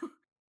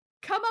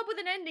 Come up with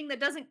an ending that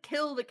doesn't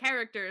kill the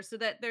character so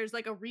that there's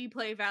like a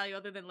replay value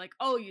other than like,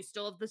 oh, you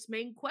still have this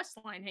main quest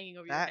line hanging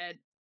over your That- head.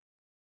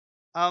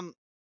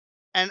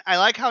 And I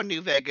like how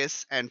New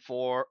Vegas and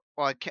 4,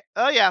 well,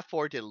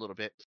 4 did a little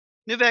bit.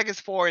 New Vegas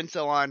 4 and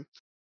so on.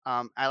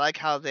 I like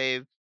how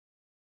they've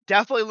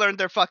definitely learned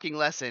their fucking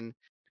lesson,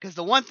 because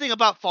the one thing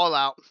about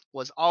Fallout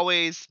was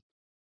always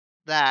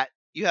that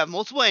you have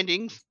multiple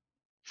endings.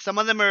 Some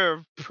of them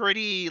are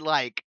pretty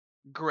like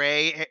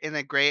gray in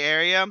the gray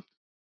area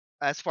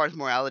as far as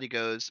morality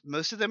goes.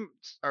 Most of them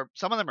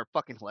some of them are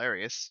fucking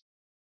hilarious.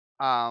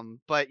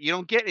 But you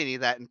don't get any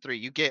of that in 3.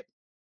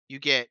 You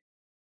get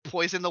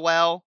poison the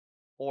well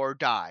or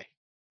die.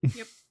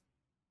 Yep.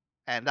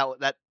 And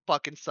that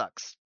fucking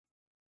sucks.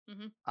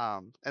 Mhm.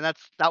 And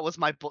that was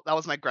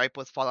my gripe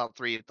with Fallout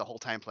 3 the whole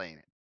time playing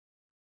it.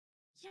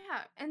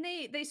 Yeah, and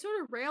they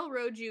sort of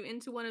railroad you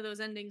into one of those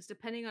endings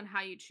depending on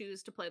how you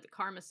choose to play the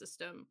karma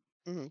system.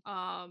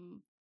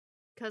 Mhm.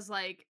 Because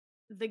like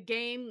the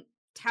game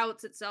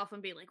touts itself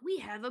and being like, we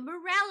have a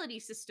morality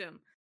system,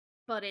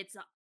 but it's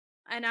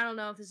and I don't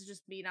know if this is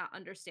just me not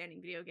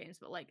understanding video games,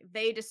 but like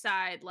they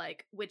decide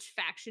like which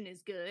faction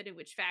is good and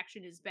which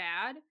faction is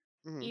bad,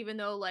 Mhm. even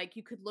though like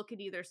you could look at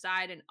either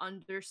side and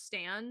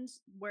understand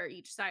where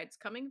each side's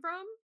coming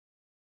from,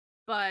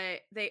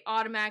 but they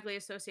automatically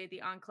associate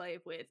the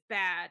Enclave with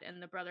bad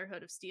and the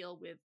Brotherhood of Steel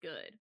with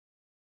good.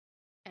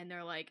 And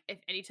they're like, if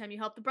anytime you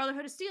help the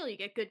Brotherhood of Steel, you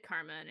get good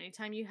karma, and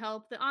anytime you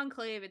help the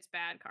Enclave, it's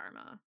bad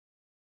karma.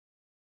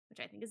 Which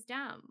I think is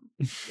dumb.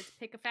 Just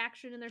pick a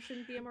faction and there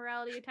shouldn't be a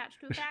morality attached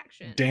to a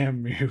faction.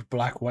 Damn you,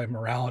 black-white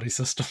morality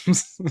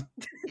systems.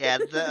 Yeah,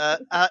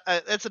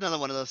 that's another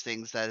one of those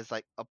things that is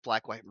like a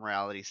black-white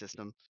morality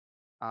system.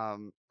 I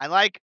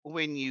like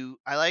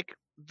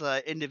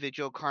the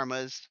individual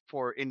karmas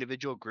for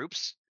individual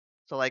groups.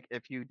 So like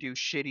if you do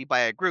shitty by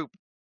a group,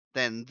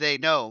 then they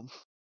know.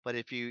 But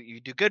if you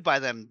do good by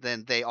them,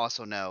 then they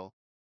also know.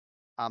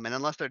 And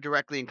unless they're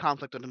directly in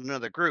conflict with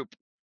another group,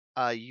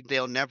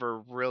 you'll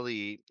never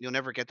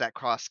get that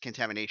cross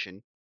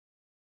contamination.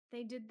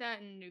 They did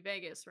that in New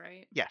Vegas,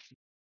 right? Yes,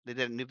 they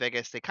did it in New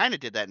Vegas. They kind of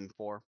did that in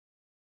 4.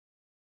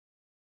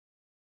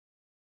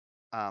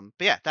 But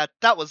yeah,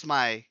 that was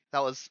my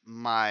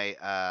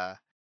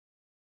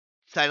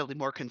decidedly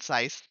more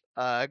concise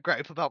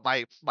gripe about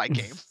my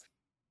game.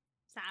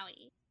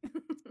 Sorry.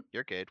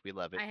 You're good. We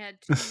love it. I had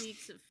 2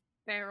 weeks of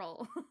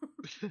feral.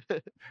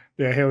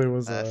 Yeah, Haley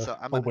was So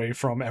I'm gonna- away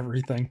from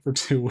everything for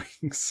 2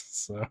 weeks,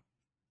 so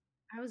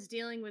I was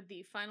dealing with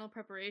the final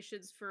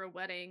preparations for a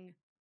wedding,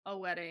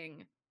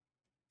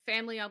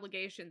 family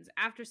obligations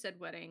after said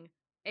wedding,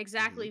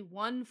 exactly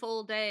 1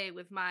 full day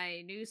with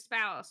my new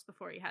spouse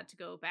before he had to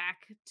go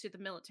back to the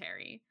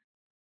military.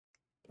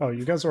 Oh,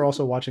 you guys are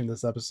also watching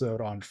this episode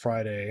on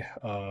Friday.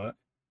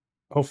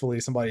 Hopefully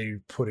somebody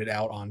put it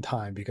out on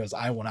time because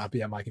I will not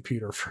be at my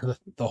computer for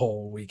the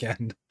whole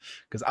weekend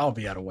because I'll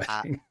be at a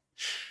wedding.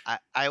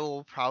 I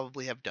will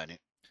probably have done it.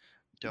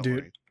 Don't Dude,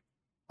 worry.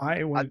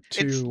 I went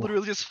to. It's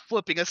literally just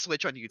flipping a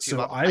switch on YouTube.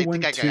 So I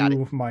went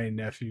to my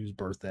nephew's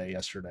birthday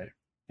yesterday,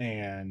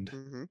 and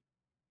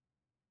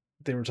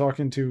they were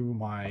talking to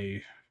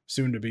my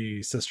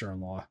soon-to-be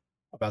sister-in-law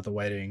about the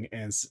wedding,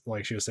 and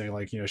like she was saying,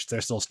 like, you know,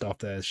 there's still stuff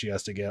that she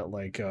has to get,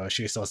 like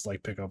she still has to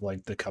like pick up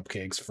like the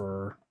cupcakes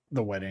for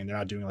the wedding. They're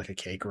not doing like a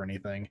cake or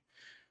anything,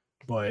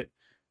 but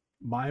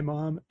my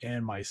mom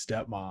and my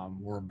stepmom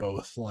were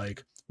both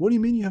like, what do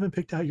you mean you haven't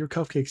picked out your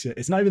cupcakes yet?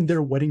 It's not even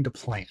their wedding to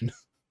plan.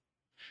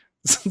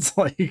 It's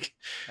like,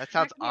 that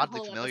sounds could be a oddly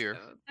whole familiar.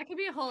 episode. That could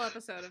be a whole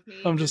episode of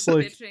me I'm just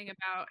like bitching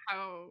about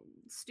how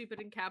stupid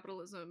and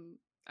capitalism,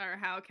 or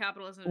how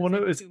capitalism well,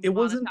 no, is able to it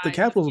wasn't the monetize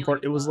capitalism feeling part.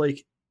 of It was love.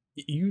 like,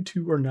 you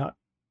two are not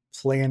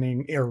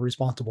planning or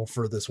responsible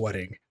for this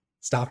wedding.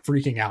 Stop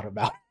freaking out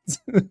about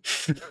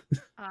it.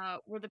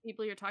 Were the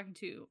people you're talking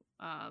to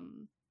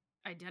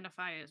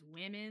identify as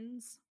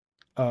women's?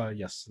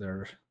 Yes,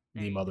 they're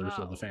There the you mothers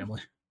of the go.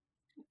 family.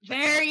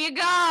 There you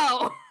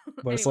go.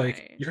 But it's like,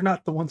 Anyway, you're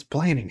not the ones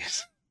planning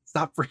it.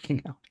 Stop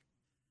freaking out.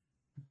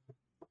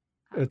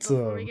 It's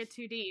before we get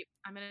too deep,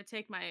 I'm gonna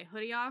take my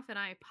hoodie off, and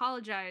I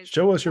apologize.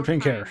 Show us your 4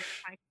 pink hair.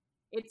 times.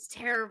 It's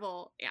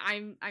terrible.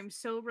 I'm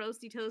so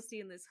roasty toasty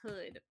in this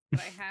hood,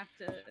 but I have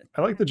to.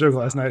 I like the joke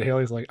last night.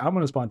 Haley's like, I'm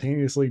gonna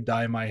spontaneously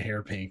dye my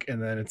hair pink,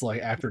 and then it's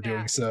like after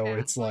doing so, yeah,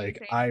 it's what are you like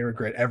saying? I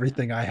regret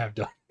everything I have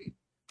done.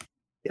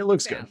 It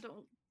looks Yeah, good.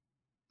 don't.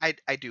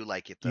 I do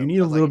like it though. You need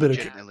a little bit of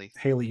legitimately.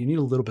 Haley. You need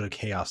a little bit of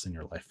chaos in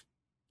your life.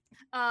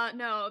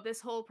 No,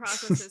 this whole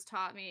process has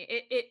taught me.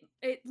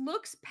 It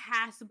looks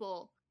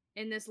passable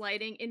in this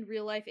lighting. In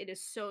real life, it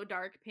is so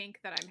dark pink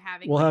that I'm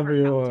having We'll like, have heart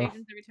you,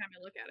 palpitations every time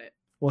I look at it.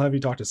 We'll have you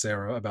talk to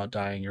Sarah about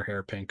dyeing your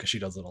hair pink because she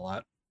does it a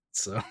lot.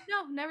 So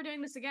No, never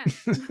doing this again.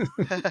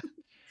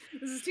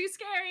 This is too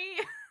scary.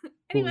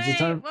 Cool, is it Anyway,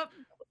 time- well,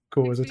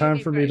 cool. next Is it video time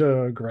game for me fight.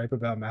 to gripe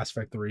about Mass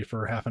Effect 3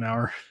 for half an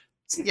hour?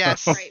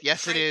 Yes, So, Right,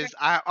 yes, it right, is.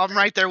 right, I'm right.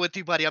 right there with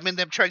you, buddy. I'm in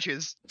them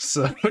trenches.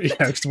 So yeah,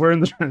 'cause we're in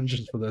the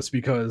trenches for this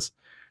because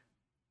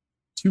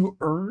to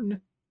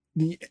earn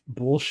the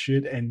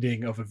bullshit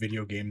ending of a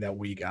video game that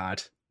we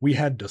got, we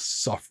had to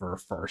suffer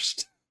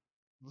first.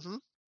 Hmm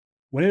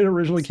When it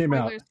originally came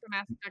out, Spoilers for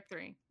Mass Effect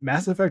 3.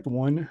 Mass Effect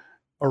 1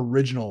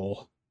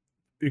 original,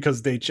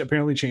 because they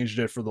apparently changed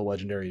it for the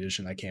Legendary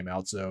Edition that came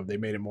out, so they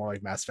made it more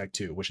like Mass Effect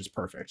 2, which is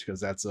perfect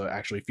because that's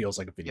actually feels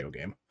like a video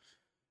game.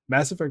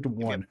 Mass Effect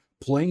 1,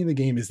 playing the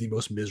game is the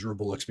most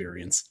miserable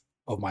experience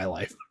of my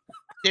life.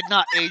 Did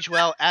not age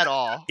well at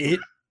all.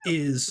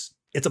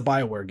 It's a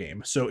BioWare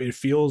game, so it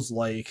feels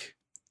like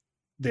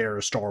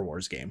their Star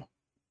Wars game,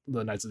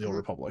 the Knights of the Old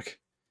Republic,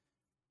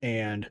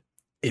 and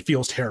it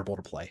feels terrible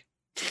to play.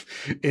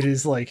 It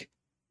is,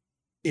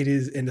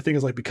 and the thing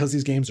is, like, because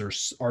these games are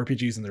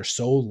RPGs and they're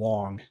so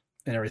long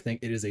and everything,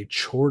 it is a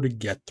chore to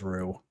get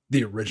through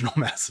the original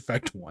Mass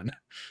Effect 1.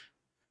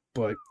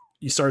 But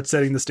you start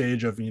setting the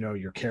stage of, you know,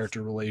 your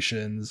character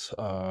relations,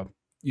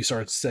 you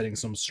start setting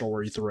some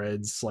story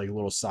threads, like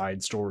little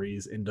side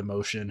stories into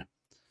motion.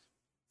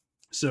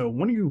 So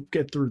when you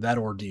get through that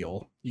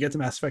ordeal, you get to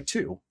Mass Effect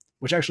 2,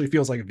 which actually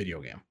feels like a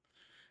video game.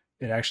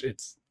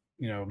 It's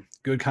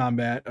good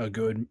combat, a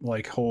good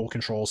like whole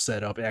control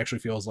setup. It actually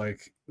feels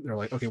like they're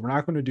like, okay, we're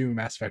not going to do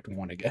Mass Effect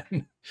 1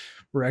 again.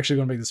 We're actually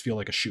going to make this feel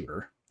like a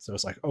shooter. So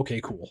it's like,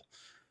 okay, cool.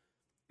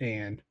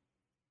 And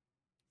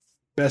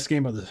best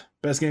game of the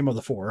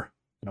 4,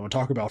 and I'm going to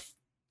talk about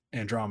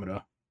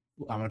Andromeda.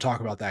 I'm going to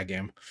talk about that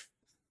game.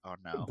 Oh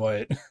no.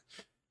 But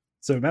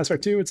so Mass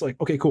Effect 2, it's like,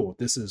 okay, cool.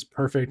 This is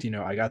perfect.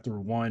 I got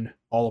through 1.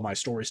 All of my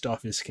story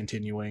stuff is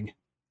continuing.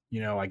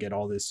 I get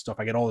all this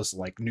stuff. I get all this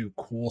like new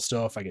cool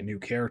stuff. I get new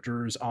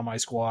characters on my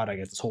squad. I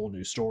get this whole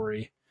new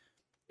story.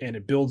 And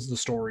it builds the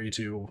story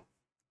to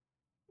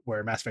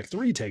where Mass Effect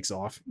 3 takes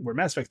off. Where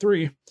Mass Effect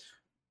 3,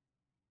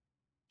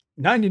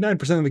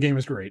 99% of the game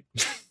is great.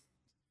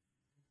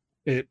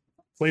 It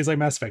plays like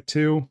Mass Effect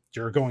 2.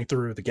 You're going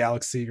through the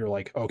galaxy. You're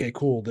like, okay,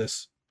 cool.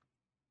 This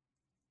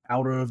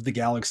out of the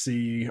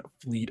galaxy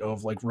fleet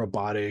of like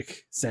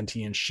robotic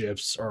sentient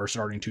ships are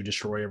starting to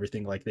destroy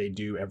everything like they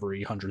do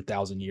every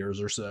 100,000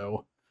 years or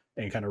so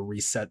and kind of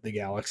reset the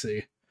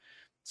galaxy.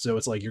 So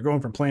it's like you're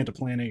going from planet to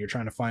planet, you're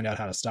trying to find out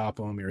how to stop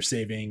them, you're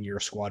saving your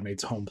squad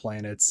mates' home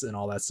planets and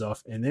all that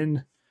stuff. And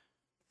then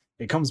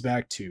it comes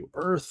back to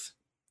Earth,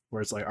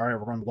 where it's like, all right,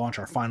 we're going to launch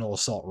our final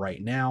assault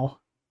right now.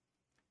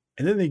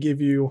 And then they give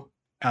you,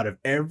 out of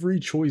every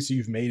choice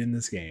you've made in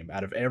this game,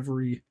 out of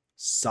every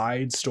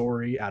side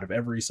story, out of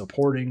every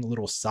supporting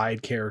little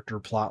side character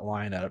plot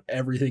line, out of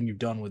everything you've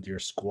done with your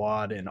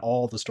squad and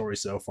all the story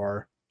so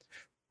far,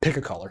 pick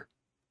a color.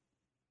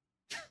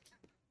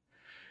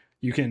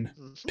 You can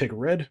pick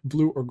red,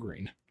 blue, or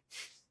green.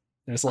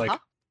 And it's like,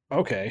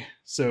 okay,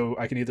 so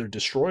I can either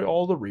destroy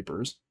all the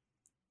Reapers,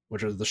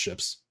 which are the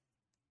ships.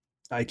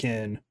 I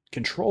can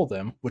control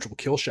them, which will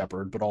kill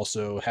Shepard, but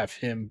also have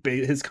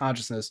his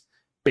consciousness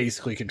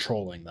basically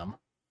controlling them.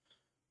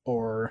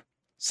 Or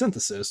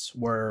synthesis,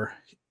 where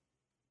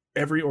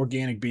every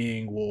organic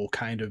being will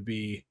kind of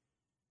be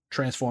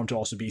transformed to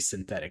also be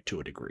synthetic to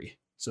a degree.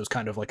 So it's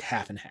kind of like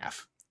half and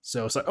half.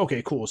 So it's like,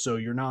 okay, cool. So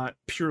you're not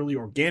purely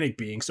organic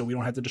beings, so we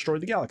don't have to destroy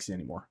the galaxy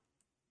anymore.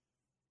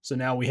 So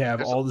now we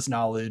have all this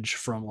knowledge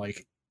from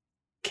like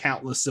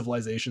countless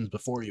civilizations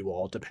before you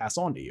all to pass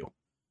on to you.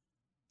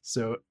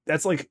 So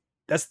that's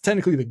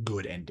technically the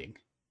good ending.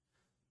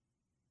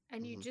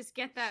 And you just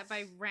get that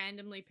by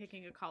randomly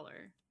picking a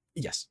color.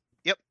 Yes.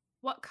 Yep.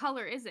 What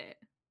color is it?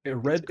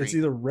 It's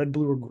either red,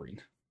 blue, or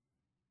green.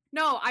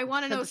 No, I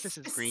want to know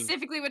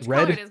specifically which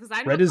color it is, because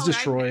I know red is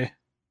destroy.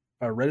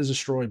 Red is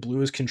destroy,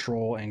 blue is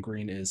control, and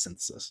green is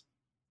synthesis.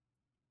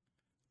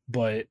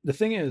 But the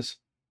thing is,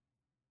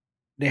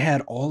 they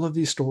had all of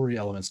these story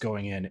elements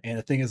going in, and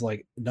the thing is,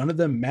 like, none of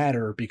them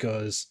matter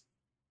because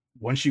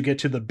once you get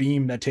to the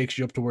beam that takes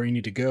you up to where you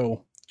need to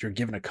go, you're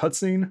given a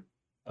cutscene,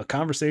 a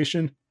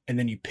conversation, and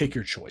then you pick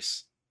your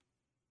choice.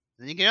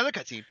 Then you get another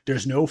cutscene.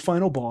 There's no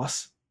final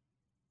boss.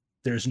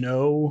 There's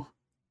no,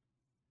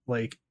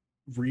 like,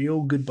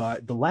 real goodbye.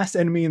 The last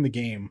enemy in the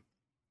game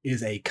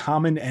is a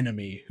common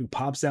enemy who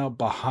pops out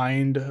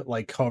behind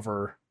like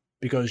cover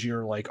because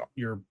you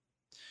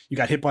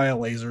got hit by a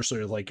laser, so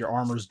you're like your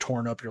armor's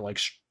torn up, you're like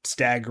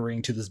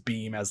staggering to this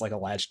beam as like a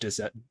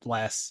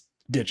last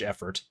ditch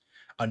effort.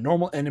 A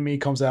normal enemy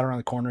comes out around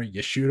the corner,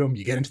 you shoot him,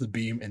 you get into the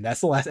beam, and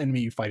that's the last enemy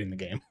you fight in the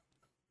game.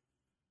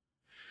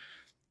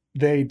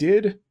 They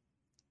did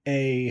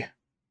a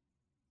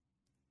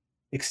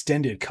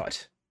extended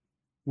cut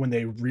when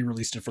they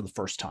re-released it for the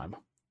first time.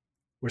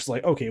 Where it's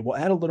like, okay, we'll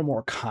add a little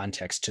more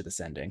context to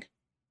this ending.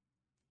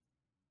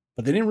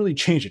 But they didn't really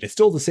change it. It's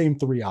still the same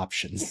 3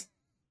 options.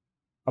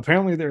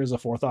 Apparently there is a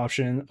 4th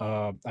option.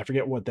 I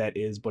forget what that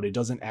is, but it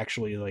doesn't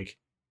actually, like...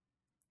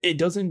 It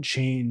doesn't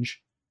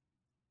change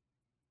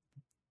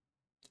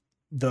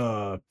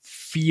the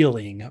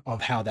feeling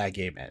of how that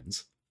game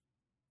ends.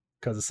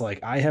 Because it's like,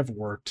 I have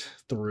worked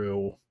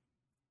through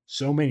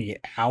so many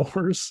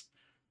hours,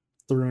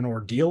 through an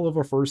ordeal of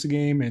a first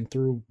game, and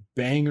through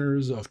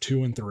bangers of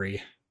 2 and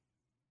 3.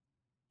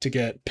 To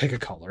get pick a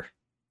color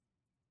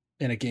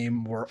in a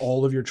game where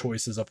all of your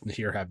choices up to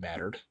here have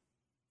mattered.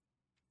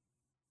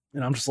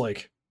 And I'm just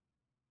like,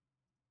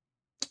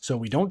 so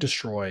we don't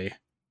destroy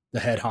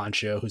the head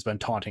honcho who's been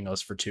taunting us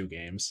for 2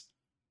 games.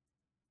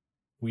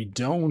 We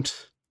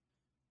don't,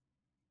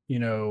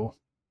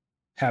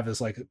 have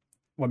this like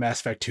what Mass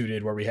Effect 2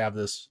 did, where we have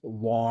this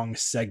long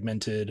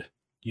segmented,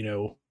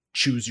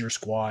 choose your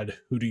squad,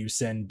 who do you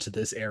send to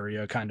this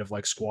area, kind of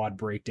like squad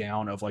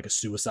breakdown of like a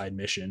suicide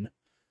mission.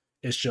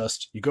 It's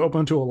just, you go up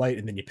onto a light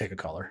and then you pick a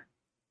color.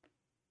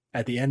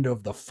 At the end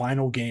of the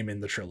final game in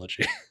the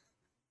trilogy.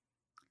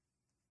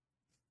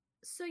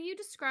 So you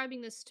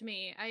describing this to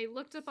me, I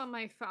looked up on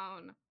my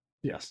phone.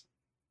 Yes.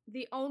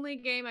 The only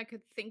game I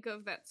could think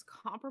of that's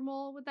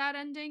comparable with that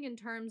ending in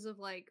terms of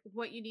like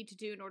what you need to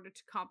do in order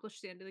to accomplish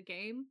the end of the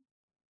game.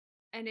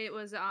 And it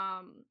was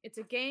it's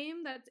a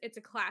game it's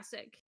a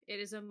classic.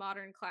 It is a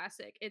modern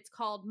classic. It's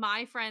called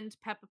My Friend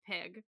Peppa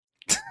Pig.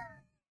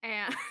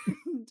 And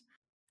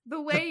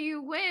the way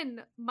you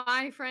win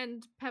My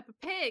Friend Peppa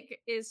Pig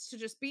is to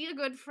just be a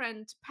good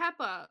friend to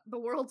Peppa, the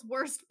world's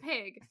worst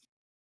pig,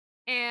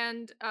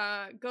 and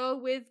go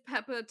with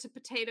Peppa to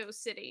Potato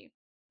City.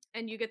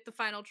 and you get the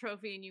final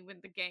trophy and you win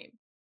the game.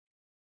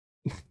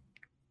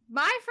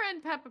 My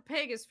Friend Peppa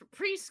Pig is for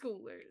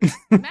preschoolers.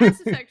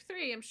 Mass Effect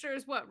 3, I'm sure,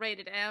 is what,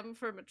 rated M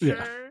for mature?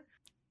 Yeah.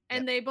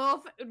 And they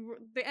both,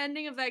 the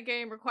ending of that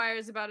game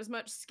requires about as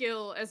much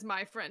skill as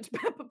My Friend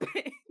Peppa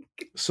Pig.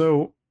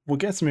 So what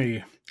gets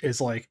me is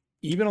like,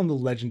 even on the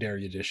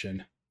Legendary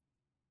Edition,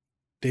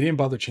 they didn't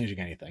bother changing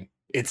anything.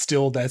 It's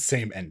still that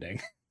same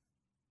ending.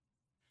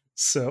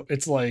 So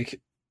it's like,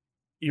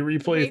 you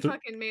replay They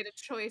fucking made a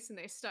choice and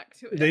they stuck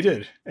to it. They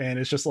did. And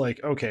it's just like,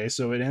 okay,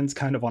 so it ends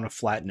kind of on a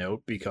flat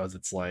note because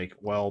it's like,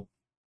 well,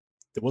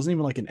 it wasn't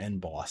even like an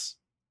end boss.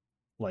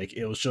 Like,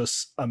 it was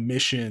just a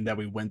mission that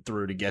we went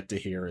through to get to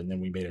here, and then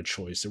we made a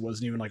choice. It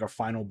wasn't even like a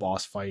final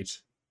boss fight.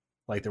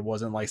 Like, there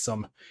wasn't like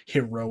some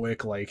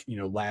heroic, like,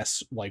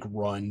 last like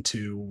run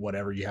to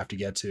whatever you have to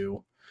get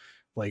to,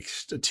 like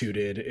 2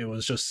 did. It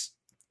was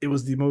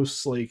the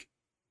most like,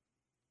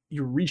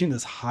 you're reaching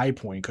this high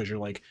point because you're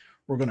like,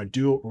 we're going to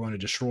do it. We're going to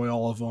destroy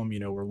all of them.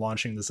 We're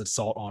launching this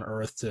assault on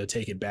Earth to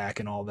take it back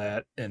and all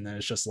that. And then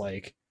it's just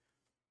like,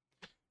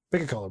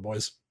 pick a color,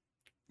 boys.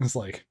 It's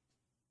like,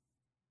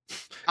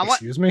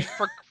 excuse me?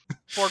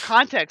 For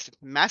context,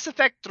 Mass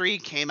Effect 3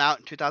 came out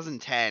in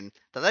 2010.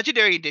 The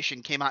Legendary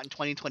Edition came out in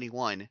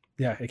 2021.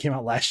 Yeah, it came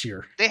out last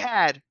year. They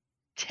had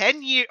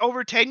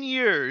over 10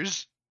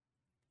 years.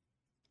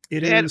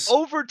 They had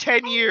over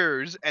 10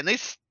 years, and they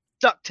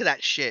stuck to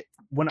that shit.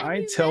 When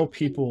I tell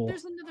people...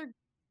 There's another...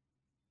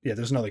 Yeah,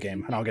 there's another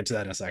game, and I'll get to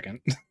that in a second.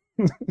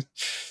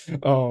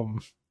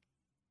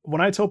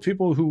 When I tell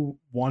people who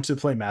want to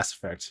play Mass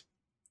Effect,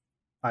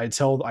 I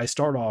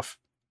start off,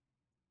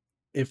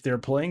 if they're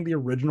playing the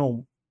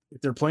original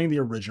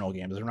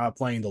games, they're not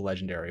playing the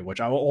Legendary,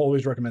 which I will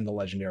always recommend the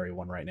Legendary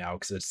one right now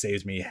because it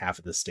saves me half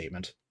of this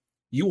statement.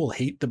 You will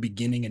hate the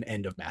beginning and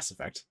end of Mass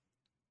Effect.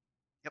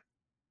 Yep.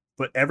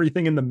 But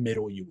everything in the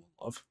middle you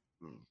will love.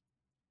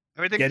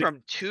 Everything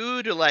from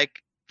 2 to like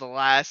the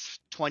last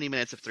 20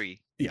 minutes of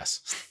 3.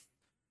 Yes.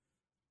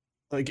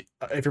 Like,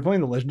 if you're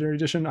playing the Legendary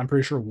Edition, I'm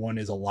pretty sure 1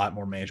 is a lot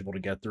more manageable to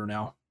get through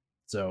now.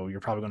 So you're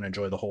probably going to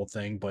enjoy the whole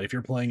thing. But if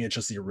you're playing it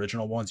just the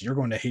original ones, you're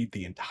going to hate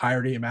the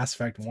entirety of Mass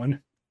Effect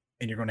 1.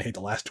 And you're going to hate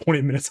the last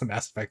 20 minutes of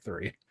Mass Effect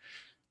 3.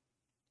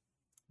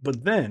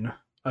 But then,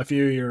 a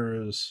few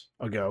years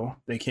ago,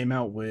 they came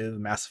out with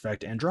Mass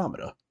Effect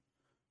Andromeda,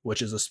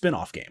 which is a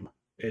spin-off game.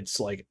 It's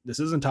like, this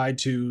isn't tied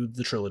to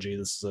the trilogy.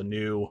 This is a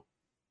new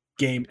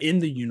game in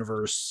the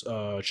universe.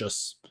 What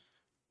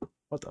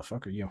the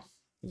fuck are you?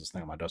 There's this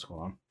thing on my desk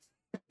going on.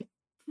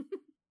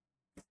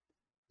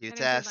 And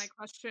answered my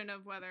question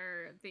of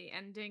whether the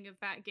ending of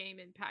that game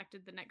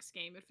impacted the next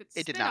game. If it's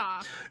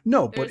spin-off,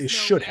 no, but it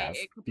should have,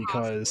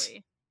 because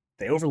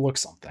they overlooked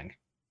something.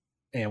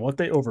 And what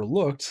they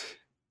overlooked,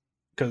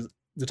 because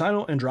the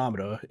title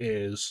Andromeda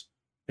it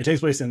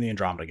takes place in the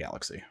Andromeda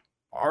Galaxy.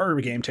 Our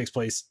game takes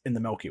place in the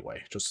Milky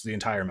Way, just the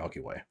entire Milky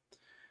Way.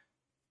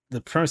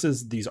 The premise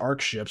is these ARC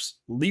ships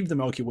leave the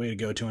Milky Way to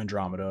go to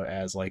Andromeda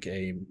as like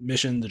a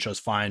mission to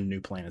just find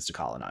new planets to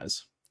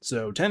colonize.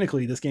 So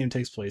technically, this game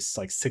takes place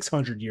like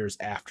 600 years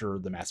after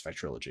the Mass Effect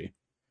trilogy.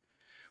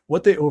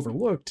 What they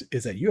overlooked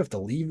is that you have to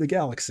leave the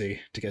galaxy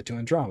to get to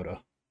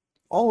Andromeda.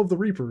 All of the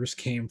Reapers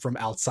came from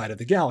outside of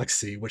the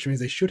galaxy, which means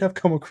they should have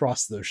come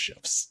across those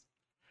ships.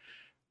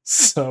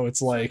 So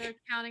it's like... they're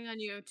counting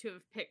on you to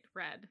have picked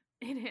red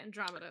in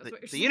Andromeda. Is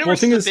what you're the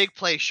universe is a big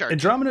play, Shark.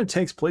 Andromeda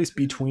takes place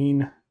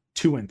between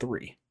 2 and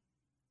 3.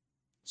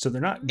 So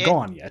they're not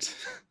gone yet.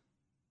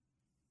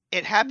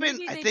 It happened,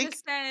 Maybe I think... They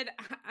just said,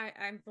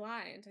 I'm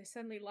blind. I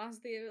suddenly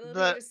lost the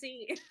ability to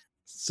see.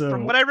 So,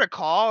 from what I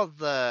recall,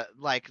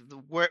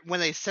 when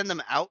they send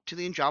them out to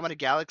the Andromeda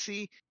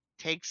Galaxy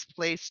takes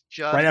place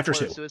just right after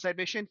before 2. The suicide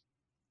mission?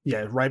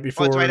 Yeah, right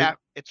before... It's right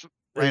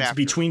after.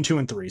 Between 2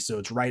 and 3, so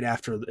it's right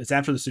after... It's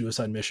after the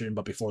suicide mission,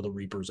 but before the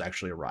Reapers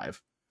actually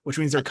arrive. Which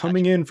means they're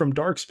coming in from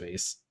dark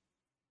space,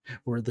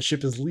 where the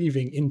ship is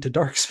leaving into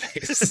dark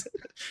space.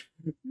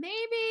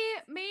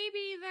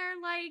 Maybe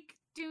they're like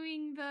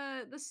doing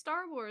the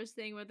Star Wars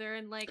thing where they're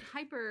in like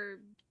hyper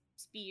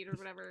speed or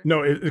whatever.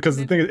 No, because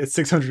the thing is, it's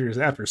 600 years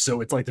after,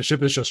 so it's like the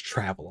ship is just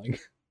traveling.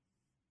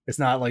 It's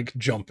not like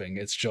jumping,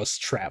 it's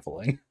just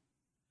traveling.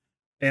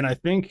 And I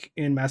think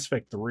in Mass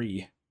Effect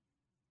 3,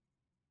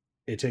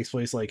 it takes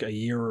place like a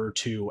year or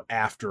 2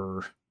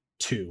 after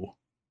 2.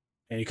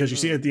 And because you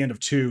see at the end of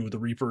 2, the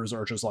Reapers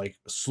are just like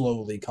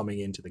slowly coming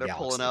into the galaxy.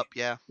 They're pulling up,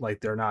 yeah. Like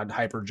they're not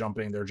hyper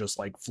jumping, they're just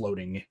like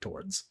floating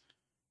towards.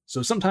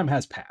 So some time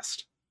has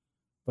passed.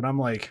 But I'm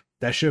like,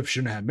 that ship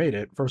shouldn't have made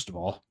it, first of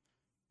all.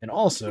 And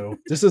also,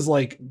 this is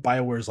like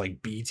BioWare's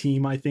like B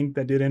team, I think,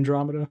 that did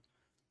Andromeda.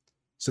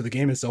 So the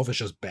game itself is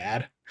just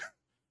bad.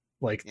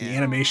 Like the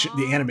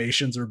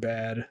animations are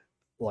bad.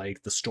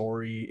 Like the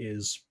story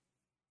is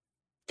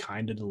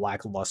kind of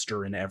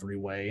lackluster in every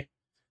way.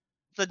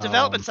 The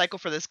development cycle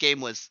for this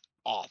game was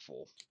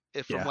awful,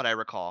 from what I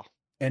recall.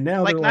 And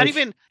now like not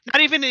even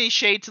any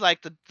shade to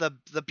like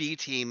the B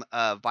team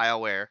of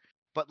BioWare,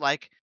 but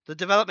like the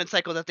development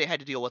cycle that they had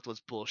to deal with was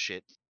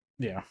bullshit.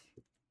 Yeah.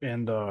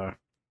 And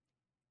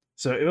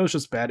So it was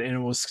just bad, and it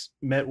was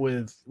met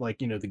with like,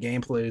 the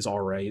gameplay is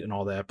all right and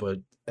all that, but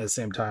at the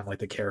same time, like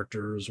the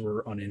characters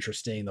were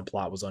uninteresting, the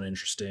plot was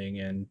uninteresting,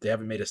 and they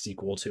haven't made a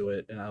sequel to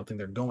it, and I don't think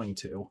they're going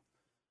to.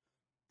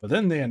 But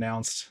then they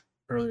announced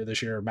earlier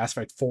this year Mass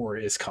Effect 4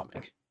 is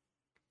coming.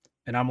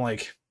 And I'm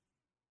like,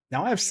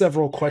 now I have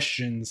several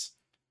questions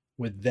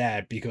with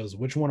that, because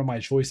which one of my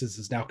choices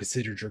is now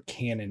considered your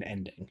canon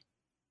ending?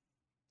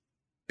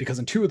 Because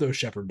in 2 of those,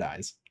 Shepard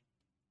dies.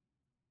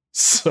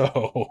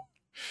 So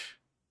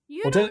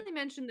You had only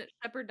mentioned that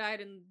Shepard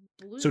died in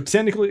Blue. So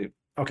technically,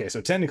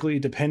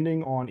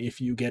 depending on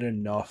if you get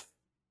enough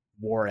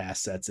war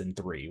assets in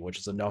 3, which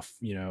is enough,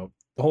 the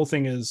whole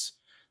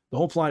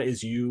plot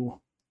is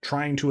you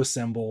trying to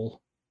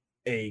assemble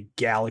a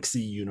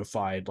galaxy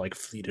unified like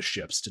fleet of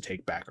ships to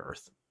take back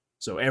Earth.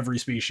 So every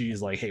species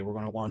like, hey, we're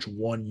going to launch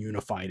one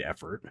unified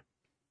effort.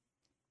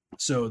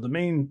 So the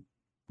main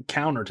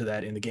counter to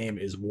that in the game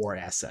is war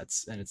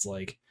assets. And it's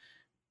like,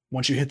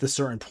 once you hit this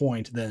certain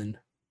point, then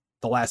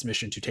the last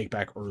mission to take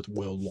back Earth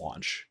will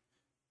launch.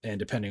 And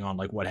depending on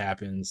like what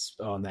happens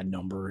on that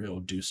number,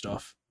 it'll do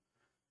stuff.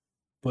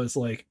 But it's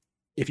like,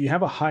 if you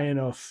have a high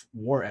enough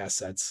war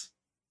assets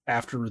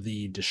after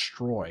the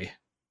destroy,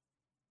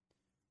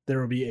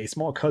 there will be a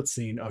small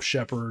cutscene of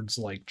Shepard's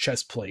like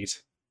chest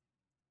plate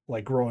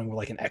like growing with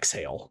like an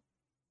exhale,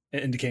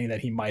 indicating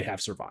that he might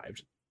have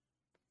survived.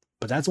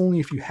 But that's only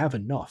if you have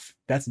enough.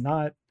 That's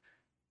not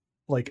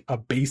like a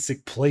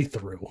basic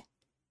playthrough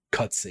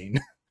cutscene.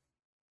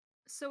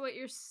 So what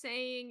you're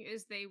saying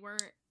is they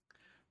weren't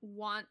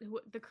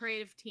the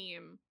creative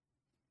team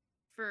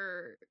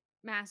for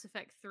Mass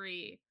Effect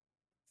 3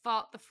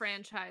 thought the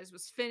franchise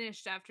was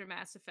finished after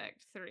Mass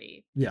Effect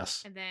 3.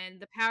 Yes. And then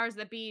the powers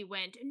that be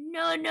went,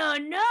 no.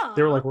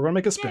 They were like, we're going to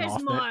make a spin-off.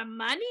 There's more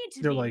money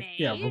to They're be like, made.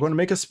 yeah, we're going to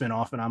make a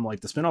spin-off. And I'm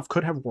like, the spin-off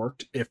could have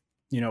worked if,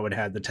 it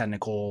had the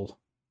technical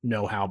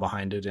know-how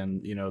behind it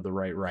and, the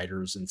right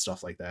writers and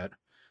stuff like that.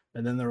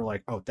 And then they were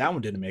like, oh, that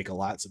one didn't make a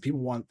lot. So people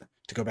want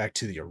to go back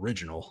to the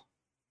original.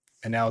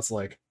 And now it's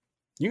like,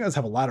 you guys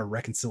have a lot of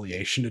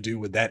reconciliation to do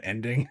with that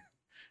ending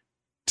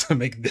to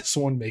make this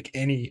one make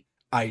any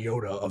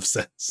iota of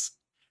sense.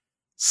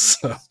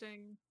 So,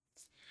 interesting.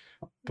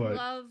 But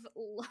love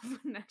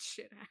when that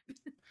shit happens.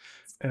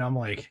 And I'm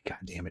like, God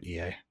damn it,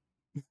 EA.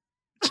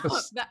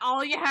 That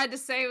all you had to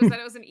say was that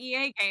it was an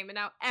EA game, and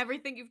now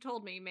everything you've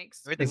told me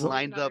makes everything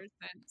lines up.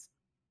 Sense.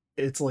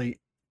 It's like,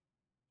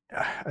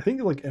 I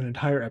think like an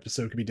entire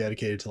episode could be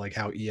dedicated to like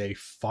how EA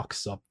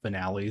fucks up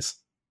finales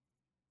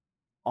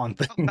on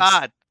things. Oh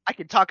God, I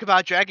could talk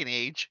about Dragon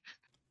Age.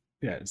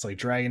 Yeah, it's like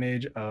Dragon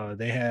Age.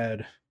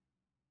 They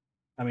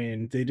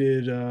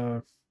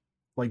did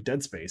like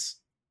Dead Space.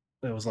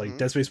 It was like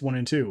Dead Space 1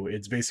 and 2.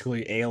 It's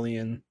basically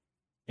Alien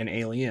and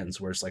Aliens,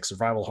 where it's like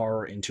survival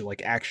horror into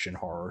like action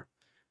horror.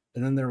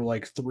 And then there were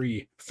like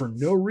 3, for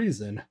no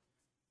reason,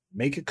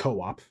 make it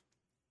co-op,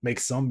 make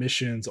some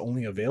missions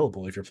only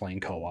available if you're playing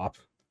co-op,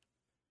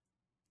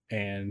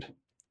 and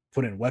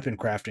put in weapon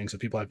crafting so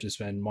people have to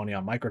spend money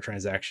on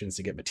microtransactions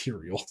to get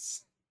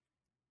materials.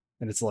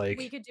 And it's like,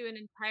 we could do an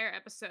entire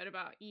episode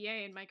about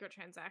EA and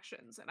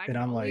microtransactions, and I and can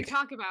I'm only like,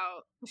 talk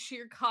about the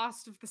sheer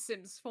cost of The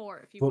Sims 4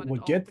 if you but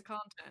wanted all of the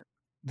content.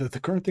 The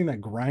current thing that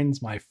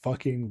grinds my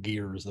fucking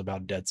gears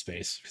about Dead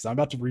Space, because I'm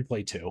about to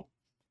replay 2,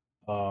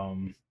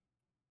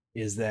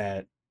 is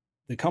that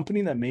the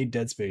company that made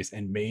Dead Space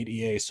and made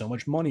EA so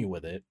much money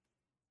with it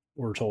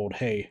were told,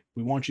 hey,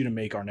 we want you to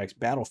make our next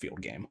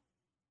Battlefield game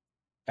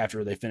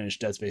after they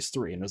finished Dead Space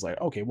 3. And it was like,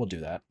 okay, we'll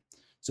do that.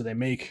 So they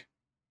make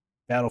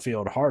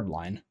Battlefield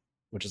Hardline,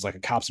 which is like a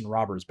cops and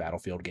robbers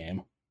Battlefield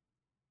game.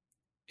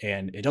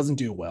 And it doesn't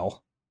do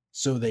well.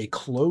 So they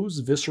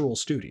close Visceral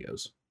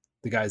Studios,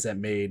 the guys that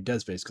made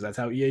Dead Space, because that's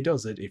how EA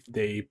does it. If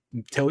they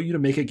tell you to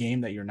make a game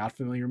that you're not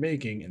familiar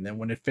making, and then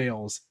when it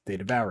fails, they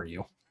devour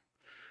you.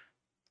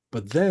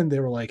 But then they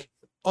were like,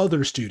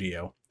 other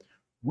studio,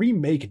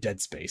 remake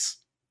Dead Space.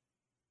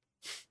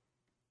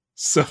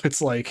 So it's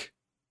like,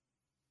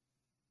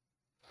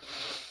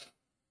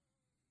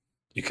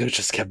 you could have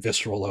just kept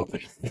Visceral open.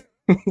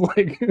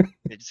 Like,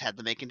 they just had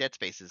them making Dead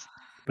Spaces.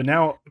 But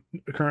now,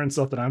 the current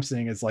stuff that I'm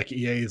seeing is like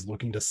EA is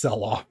looking to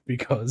sell off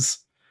because,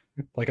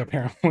 like,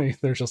 apparently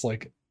they're just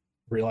like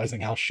realizing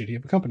how shitty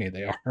of a company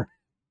they are.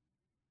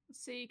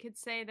 So you could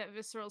say that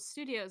Visceral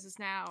Studios is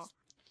now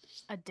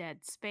a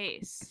dead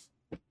space.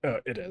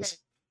 It is.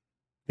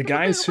 The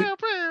guys who,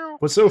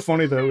 what's so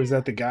funny though is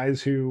that the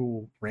guys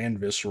who ran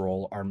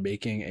Visceral are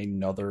making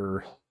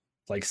another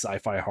like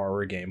sci-fi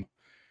horror game,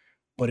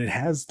 but it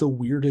has the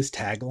weirdest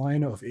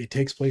tagline of it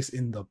takes place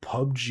in the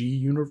PUBG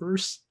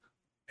universe.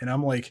 And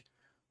I'm like,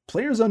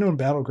 PlayerUnknown's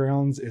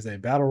Battlegrounds is a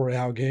battle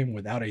royale game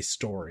without a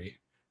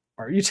story.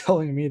 Are you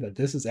telling me that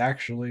this is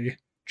actually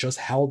just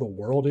how the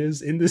world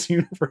is in this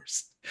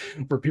universe,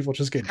 where people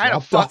just get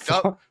dropped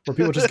off, where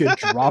people just get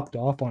dropped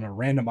off on a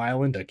random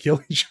island to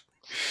kill each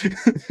other?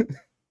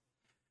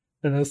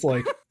 And it's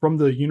like from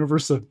the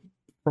universe of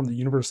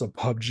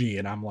PUBG,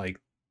 and I'm like,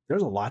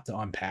 there's a lot to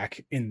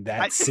unpack in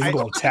that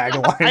single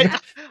tagline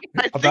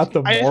about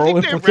the moral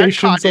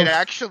implications of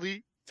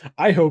actually.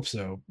 I hope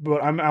so,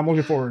 but I'm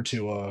looking forward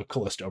to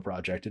Callisto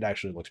Project. It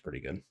actually looks pretty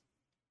good.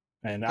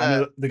 And I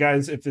know the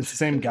guys, if it's the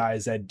same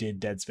guys that did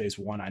Dead Space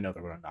 1, I know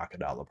they're going to knock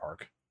it out of the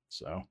park.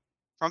 So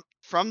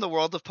From the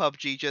world of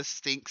PUBG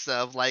just thinks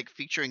of like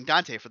featuring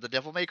Dante for the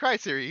Devil May Cry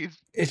series.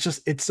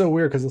 it's so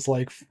weird because it's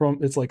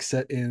like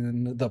set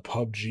in the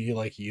PUBG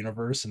like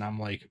universe, and I'm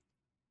like,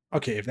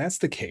 okay, if that's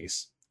the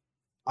case,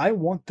 I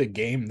want the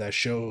game that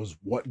shows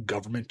what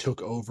government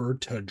took over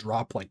to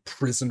drop like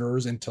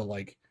prisoners into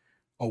like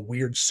a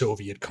weird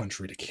Soviet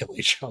country to kill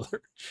each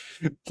other.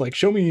 Like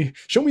show me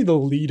the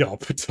lead up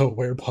to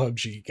where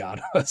PUBG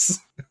got us.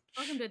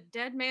 Welcome to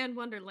Dead Man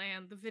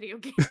Wonderland, the video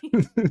game.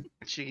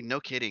 Gee, no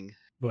kidding.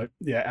 But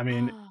yeah, I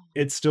mean, Oh.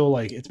 it's still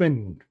like it's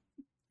been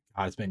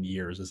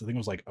years. I think it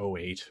was like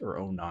 08 or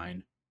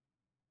 09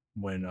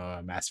 when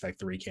Mass Effect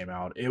 3 came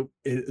out.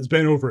 It's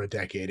been over a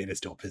decade and it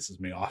still pisses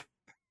me off.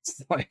 It's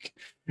like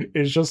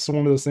it's just one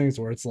of those things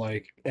where it's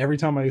like every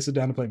time I sit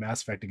down to play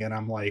Mass Effect again,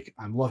 I'm like,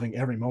 I'm loving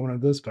every moment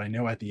of this, but I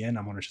know at the end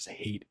I'm gonna just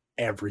hate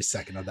every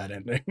second of that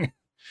ending.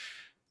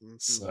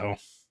 Mhm. So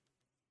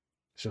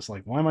it's just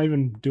like, why am I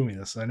even doing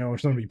this? I know I'm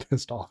gonna be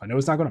pissed off. I know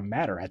it's not gonna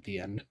matter at the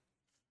end.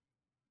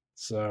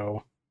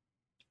 So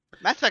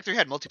Mass Effect 3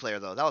 had multiplayer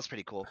though. That was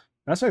pretty cool.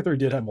 Mass Effect 3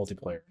 did have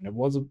multiplayer, and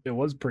it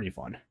was pretty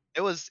fun.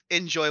 It was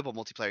enjoyable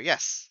multiplayer.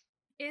 Yes.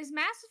 Is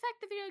Mass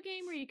Effect the video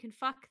game where you can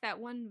fuck that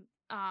one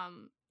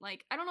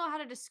like I don't know how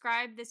to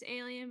describe this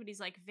alien, but he's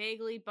like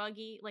vaguely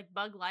buggy, like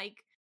bug-like,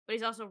 but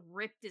he's also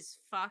ripped as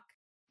fuck.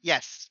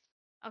 Yes.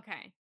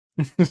 Okay.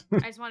 I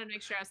just wanted to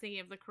make sure I was thinking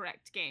of the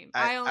correct game.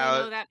 I only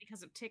know that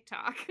because of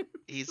TikTok.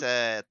 He's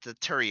the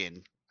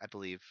Turian, I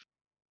believe.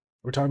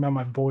 We're talking about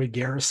my boy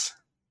Garrus.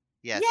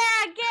 Yes.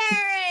 Yeah,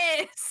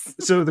 Garrus!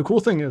 So the cool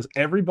thing is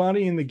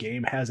everybody in the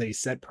game has a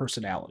set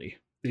personality.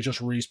 They just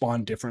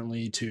respawn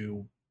differently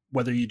to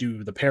whether you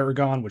do the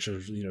Paragon, which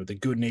is, you know, the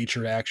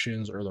good-natured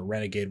actions, or the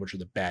Renegade, which are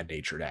the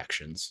bad-natured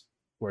actions.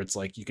 Where it's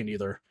like you can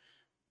either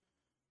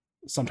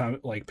sometimes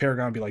like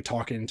Paragon be like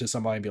talking to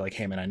somebody and be like,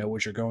 hey man, I know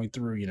what you're going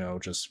through, you know,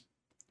 just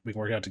we can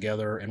work out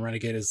together. And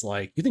Renegade is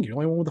like, you think you're the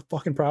only one with a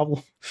fucking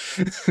problem?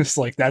 It's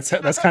like that's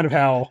kind of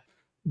how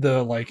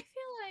the like I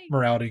feel like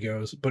morality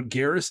goes. But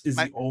Garrus is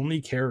My- the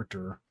only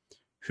character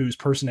whose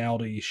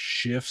personality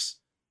shifts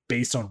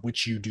based on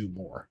which you do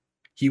more.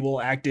 He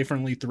will act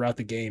differently throughout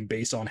the game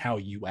based on how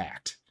you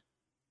act.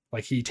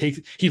 Like he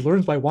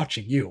learns by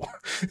watching you.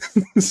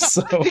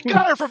 So He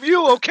got it from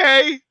you,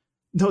 okay?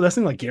 no, that's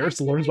the thing. Like I Garrus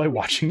feel learns like by we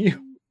watching could you.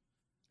 do-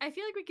 I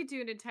feel like we could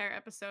do an entire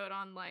episode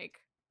on like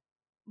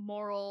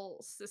moral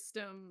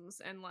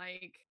systems and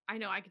like I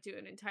know I could do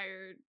an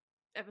entire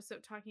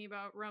episode talking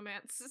about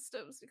romance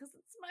systems because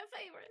it's my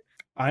favorite.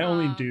 I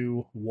only Um,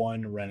 do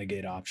one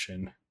renegade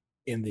option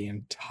in the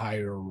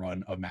entire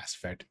run of Mass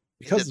Effect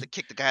Is because it to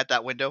kick the guy out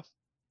that window?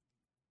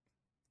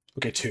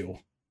 okay, two.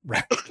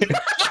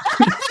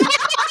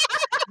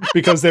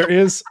 Because there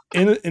is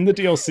in the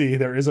DLC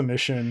there is a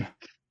mission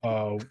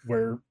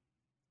where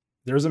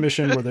there's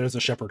a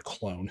Shepard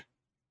clone,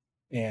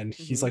 and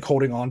he's Mhm. like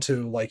holding on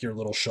to like your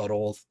little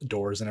shuttle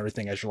doors and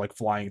everything as you're like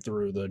flying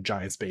through the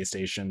giant space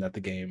station that the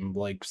game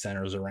like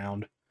centers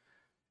around.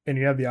 And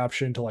you have the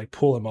option to like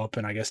pull him up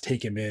and I guess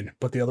take him in,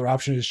 but the other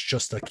option is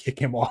just to kick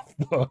him off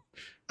the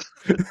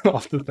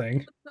off the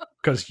thing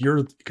because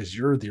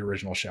you're the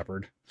original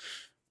Shepard.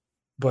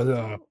 But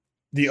the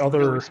Really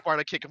other smart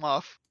to kick him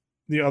off.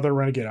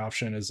 renegade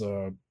option is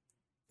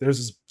there's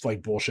this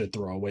like bullshit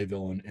throwaway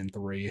villain in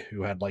 3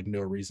 who had like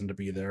no reason to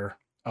be there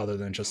other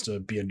than just to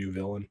be a new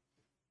villain.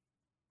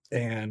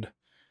 And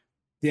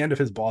the end of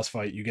his boss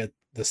fight, you get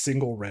the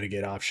single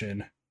renegade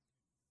option.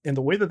 And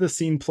the way that this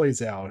scene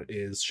plays out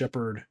is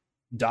Shepard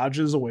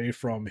dodges away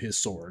from his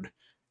sword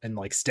and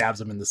like stabs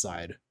him in the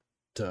side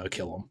to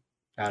kill him.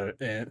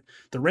 And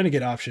the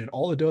renegade option,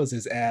 all it does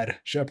is add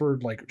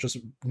Shepard like just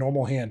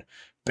normal hand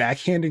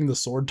backhanding the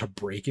sword to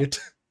break it.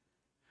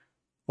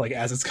 Like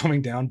as it's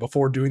coming down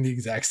before doing the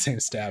exact same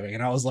stabbing.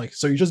 And I was like,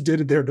 so you just did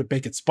it there to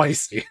make it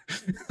spicy.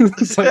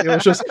 It's like it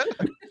was just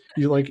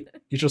you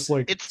just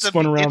like It's the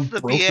spun B- around, it's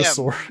the broke the BM.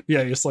 sword.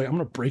 Yeah, you're just like, I'm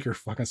gonna break your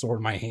fucking sword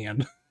in my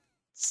hand.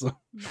 So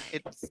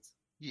Nice.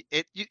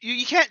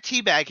 You can't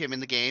teabag him in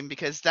the game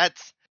because that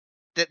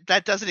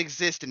doesn't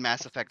exist in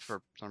Mass Effect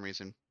for some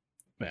reason.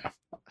 yeah.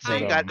 So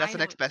But, that's I the know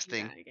next what best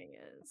thing. teabagging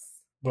is.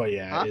 But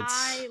yeah, Huh? it's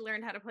I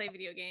learned how to play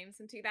video games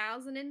in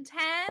 2010.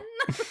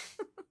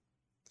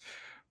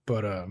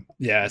 but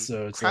yeah,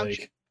 so it's Crouch.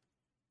 like,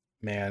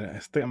 man, I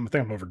think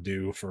I'm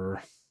overdue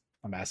for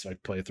a Mass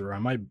Effect playthrough. I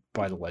might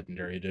buy the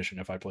Legendary Edition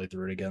if I play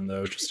through it again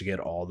though, just to get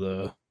all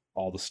the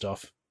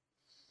stuff.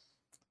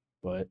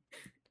 But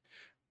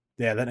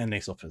yeah, that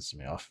ending still pisses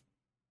me off.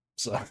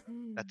 So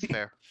That's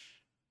fair.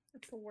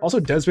 That's the also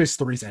worst. Dead Space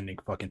 3's ending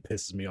fucking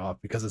pisses me off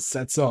because it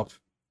sets up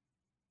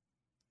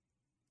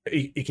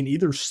it can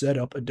either set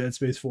up a Dead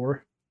Space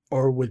 4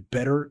 or with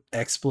better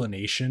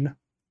explanation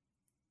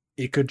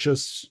it could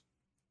just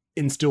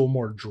instill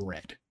more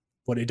dread,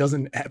 but it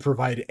doesn't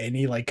provide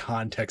any like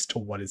context to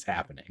what is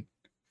happening.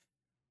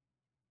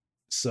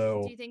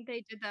 So Do you think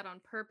they did that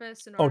on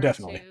purpose in Oh, order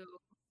definitely. to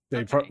They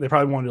Okay. they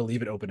probably wanted to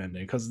leave it open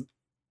ended because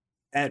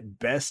at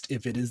best,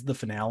 if it is the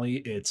finale,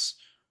 it's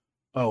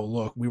oh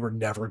look, we were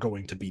never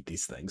going to beat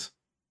these things.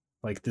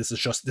 Like this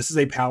is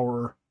a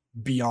power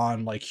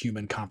beyond like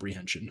human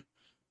comprehension.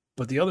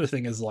 But the other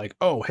thing is like,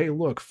 oh hey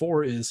look,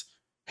 4 is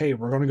hey,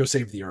 we're going to go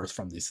save the earth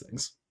from these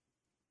things.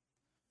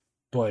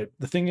 But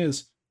the thing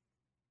is,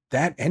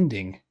 that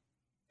ending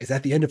is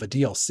at the end of a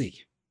DLC.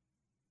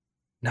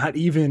 Not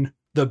even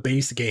the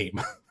base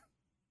game.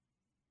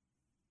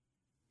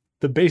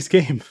 The base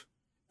game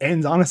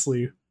ends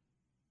honestly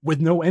with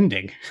no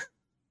ending.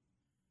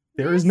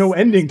 There is no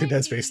ending to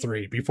Dead Space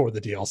 3 before the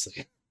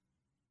DLC.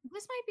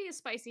 This might be a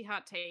spicy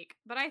hot take,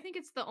 but I think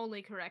it's the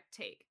only correct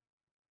take.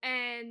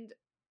 And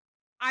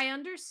I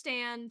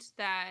understand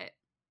that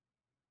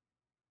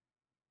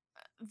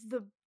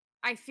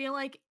I feel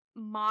like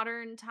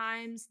modern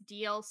times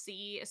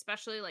DLC,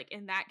 especially like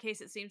in that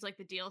case, it seems like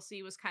the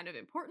DLC was kind of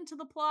important to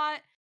the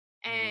plot,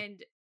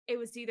 and it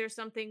was either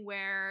something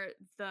where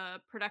the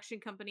production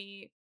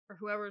company or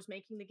whoever was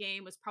making the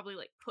game was probably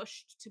like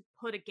pushed to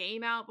put a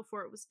game out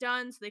before it was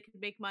done so they could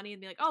make money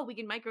and be like, oh, we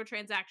can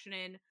microtransaction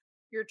in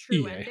your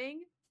true EA.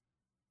 ending.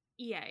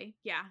 EA,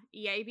 yeah,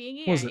 EA being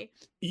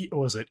EA.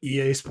 Was it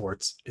EA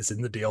Sports is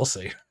in the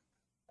DLC?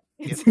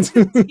 It's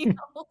in the DLC.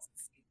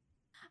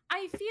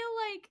 I feel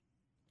like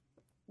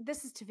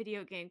this is to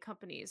video game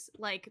companies,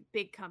 like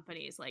big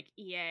companies like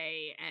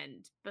EA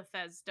and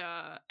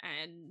Bethesda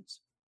and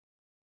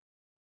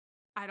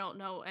I don't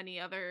know any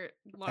other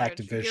large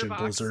Activision Gearbox,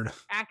 Blizzard,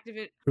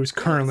 Activision, who's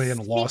currently in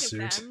a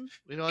lawsuit.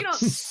 We You don't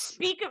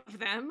speak of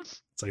them.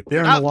 It's like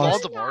they're in a not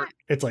lawsuit. Voldemort.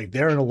 It's like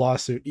they're in a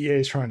lawsuit. EA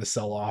is trying to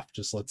sell off.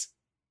 Just let's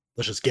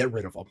just get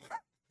rid of them.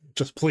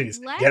 Just please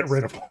get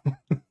rid of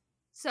them.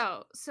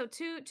 So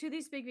to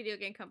these big video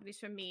game companies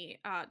from me,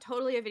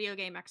 totally a video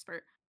game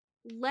expert,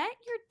 let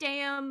your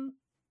damn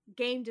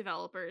game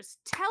developers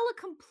tell a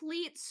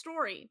complete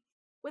story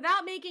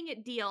without making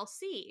it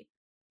DLC.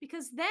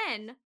 Because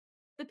then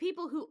the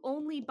people who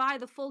only buy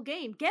the full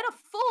game get a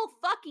full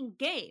fucking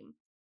game.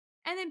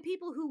 And then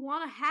people who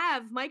want to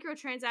have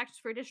microtransactions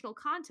for additional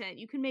content,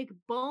 you can make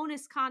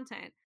bonus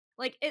content.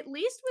 Like, at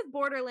least with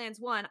Borderlands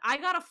 1, I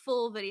got a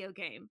full video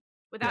game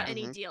without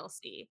any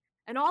DLC.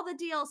 And all the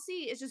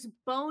DLC is just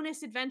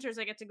bonus adventures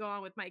I get to go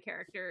on with my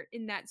character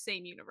in that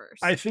same universe.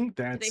 I think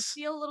Do they that's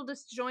feel a little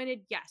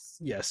disjointed? Yes.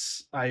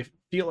 yes. I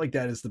feel like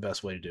that is the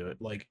best way to do it.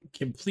 Like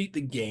complete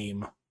the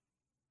game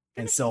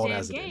and sell it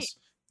as it is.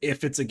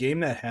 If it's a game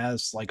that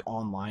has like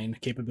online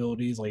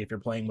capabilities, like if you're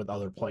playing with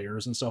other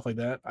players and stuff like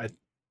that,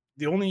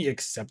 the only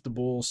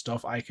acceptable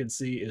stuff I could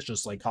see is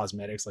just like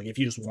cosmetics. Like if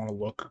you just want to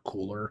look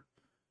cooler,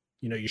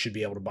 you should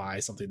be able to buy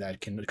something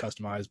that can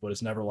customize, but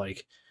it's never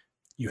like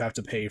you have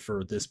to pay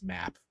for this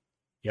map.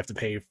 You have to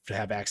pay to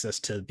have access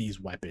to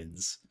these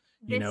weapons.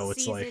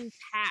 It's like season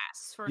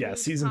pass for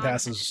season content.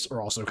 passes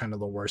are also kind of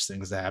the worst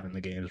things to have in the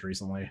games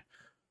recently.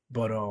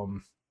 But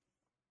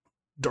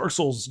Dark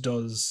Souls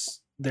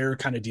does their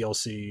kind of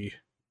DLC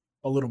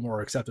a little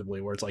more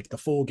acceptably, where it's like the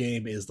full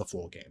game is the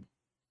full game.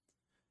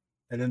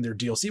 And then their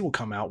DLC will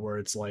come out where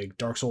it's like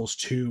Dark Souls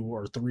 2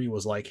 or 3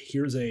 was like,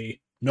 here's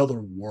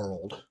another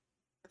world.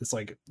 It's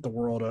like the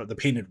world, the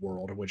painted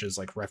world, which is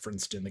like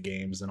referenced in the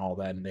games and all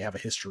that. And they have a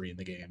history in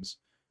the games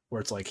where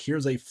it's like,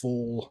 here's a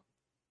full,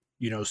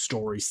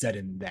 story set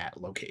in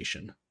that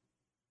location.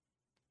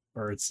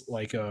 Or it's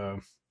like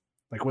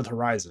with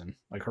Horizon,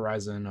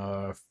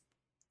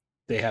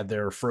 they had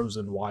their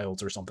Frozen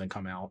Wilds or something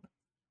come out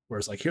where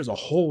it's like, here's a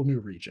whole new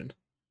region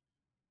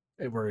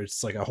where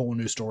it's like a whole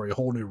new story, a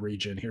whole new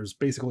region. Here's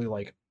basically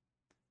like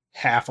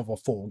half of a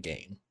full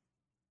game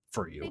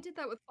for you. They did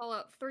that with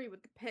Fallout 3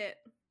 with the pit.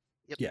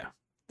 Yep. Yeah,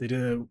 they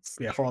did.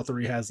 Yeah, Fallout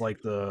 3 has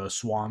like the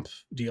swamp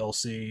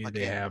DLC. Okay.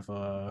 They have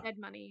Dead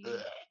Money.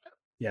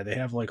 yeah, they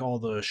have like all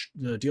the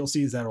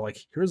DLCs that are like,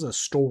 here's a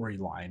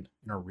storyline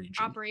in a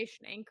region.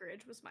 Operation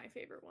Anchorage was my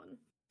favorite one.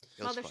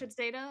 It was Mothership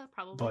Zeta,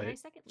 probably But my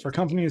second. for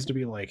companies to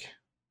be like,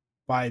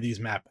 buy these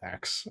map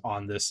packs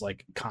on this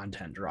like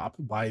content drop,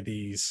 buy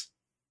these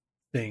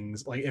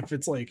things, like if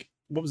it's like,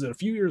 what was it, a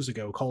few years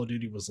ago, Call of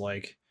Duty was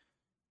like,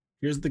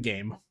 here's the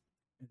game,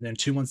 and then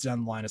 2 months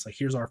down the line it's like,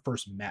 here's our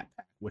first map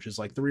pack, which is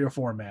like 3 or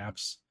 4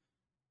 maps,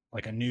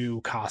 like a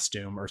new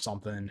costume or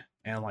something,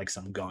 and like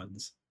some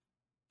guns.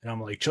 And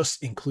I'm like,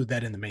 just include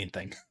that in the main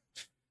thing.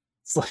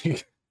 It's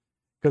like,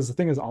 because the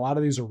thing is, a lot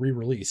of these are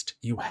re-released.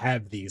 You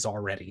have these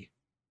already.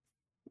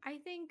 I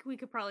think we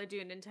could probably do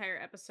an entire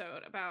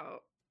episode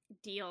about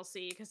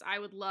DLC because I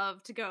would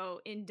love to go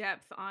in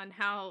depth on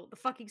how the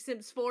fucking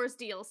Sims 4's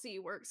DLC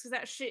works because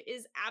that shit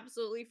is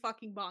absolutely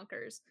fucking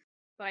bonkers.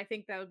 But I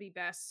think that would be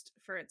best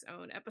for its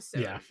own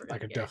episode. Yeah, I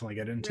could definitely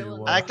get into.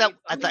 I like that.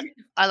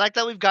 I like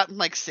that we've gotten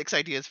like 6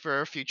 ideas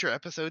for future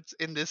episodes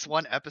in this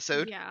one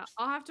episode. Yeah,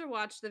 I'll have to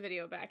watch the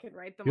video back and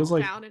write them Feels all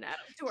like- down and add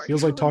them to our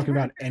Feels like talking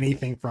calendar. about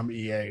anything from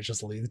EA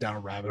just leads down a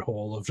rabbit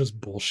hole of just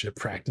bullshit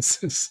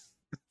practices.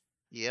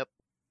 Yep.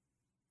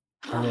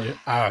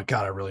 I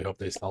really hope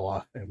they sell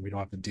off and we don't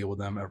have to deal with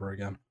them ever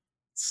again.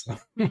 So,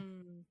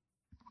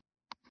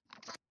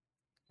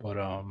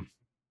 but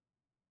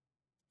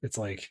it's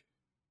like,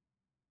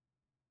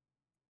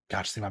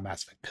 Gosh, see, my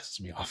Mass Effect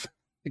pisses me off.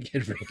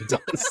 It really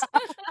does.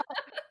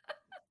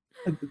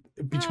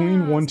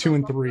 Between 1, Still 2,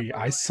 and love 3, I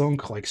Borderlands.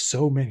 sunk like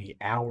so many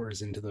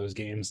hours into those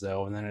games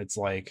though, and then it's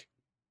like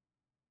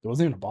there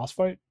wasn't even a boss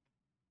fight.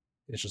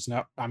 It's just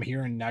now I'm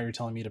hearing now you're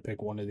telling me to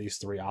pick one of these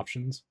 3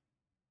 options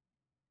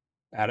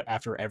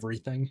after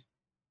everything.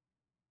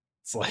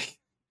 It's like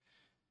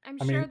I'm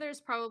I sure mean,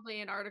 there's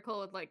probably an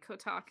article with like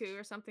Kotaku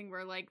or something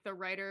where like the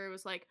writer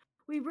was like,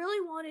 we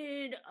really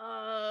wanted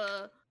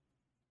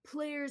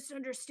players to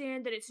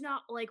understand that it's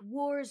not like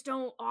wars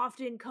don't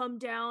often come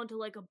down to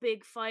like a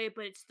big fight,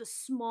 but it's the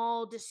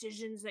small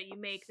decisions that you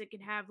make that can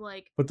have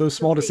like but those the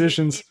small biggest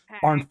decisions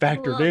aren't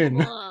impact. factored Blah, blah, in.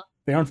 blah.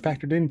 They aren't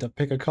factored in to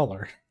pick a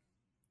color.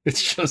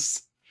 It's Yeah.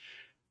 just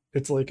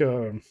it's like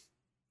thing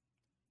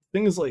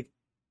is like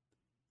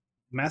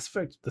Mass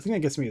Effect. The thing that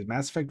gets me is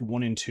Mass Effect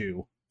 1 and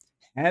 2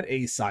 had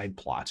a side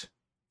plot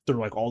through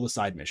like all the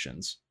side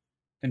missions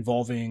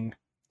involving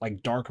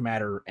like dark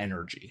matter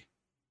energy.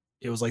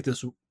 It was like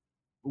this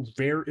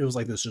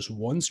just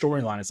one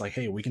storyline. It's like,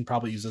 hey, we can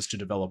probably use this to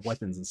develop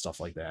weapons and stuff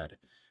like that.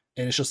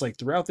 And it's just like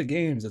throughout the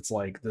games, it's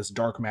like this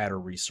dark matter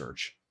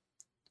research.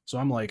 So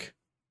I'm like,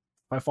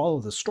 if I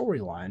follow the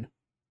storyline,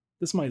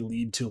 this might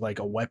lead to like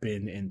a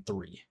weapon in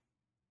 3.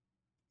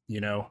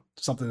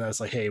 Something that's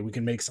like, hey, we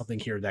can make something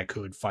here that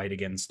could fight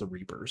against the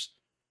Reapers.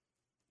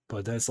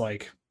 But that's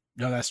like,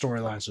 no, that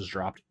storyline's just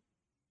dropped.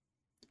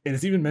 And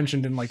it's even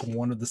mentioned in like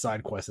one of the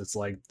side quests. It's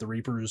like the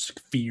Reapers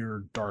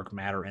fear dark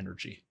matter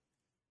energy.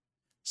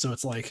 So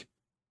it's like,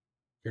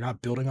 you're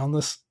not building on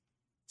this?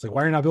 It's like,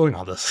 why are you not building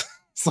on this?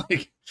 It's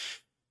like,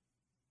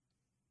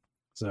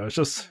 so it's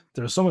just,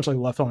 there's so much like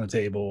left on the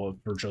table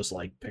for just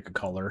like pick a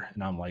color.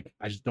 And I'm like,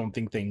 I just don't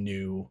think they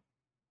knew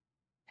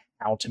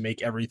how to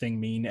make everything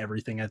mean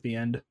everything at the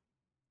end.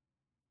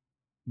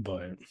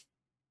 But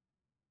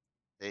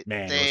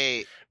man,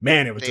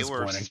 it was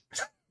disappointing.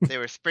 They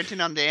were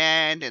sprinting on the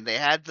end, and they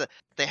had the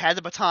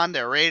baton.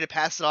 They were ready to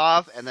pass it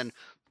off, and then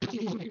they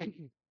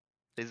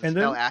just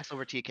fell ass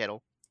over tea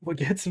kettle. What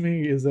gets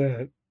me is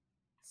that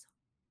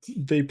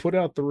they put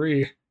out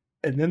 3,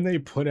 and then they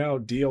put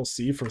out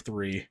DLC for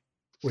 3,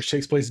 which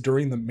takes place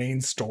during the main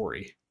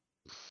story.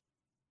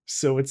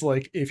 So it's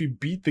like, if you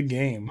beat the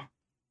game,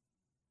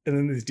 and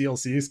then these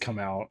DLCs come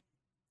out,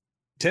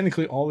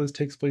 technically all this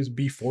takes place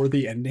before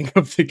the ending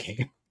of the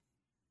game.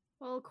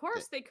 Well, of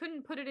course they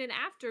couldn't put it in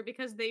after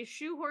because they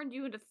shoehorned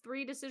you into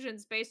 3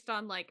 decisions based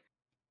on like.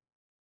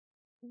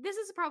 This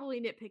is probably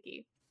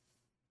nitpicky.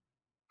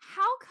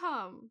 How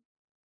come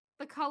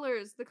the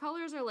colors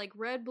are like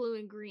red, blue,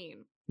 and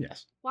green?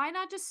 Yes. Why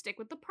not just stick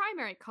with the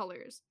primary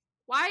colors?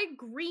 Why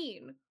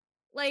green?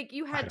 Like,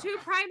 you had 2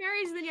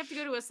 primaries and then you have to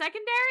go to a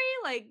secondary?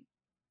 Like,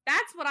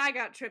 that's what I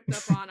got tripped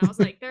up on. I was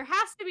like, there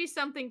has to be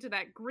something to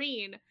that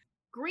green.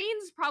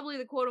 Green's probably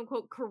the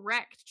quote-unquote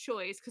correct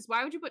choice, because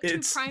why would you put 2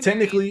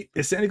 primaries?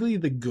 It's technically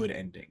the good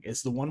ending.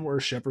 It's the one where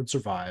Shepard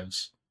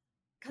survives.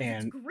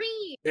 And it's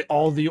green.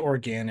 All the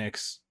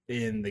organics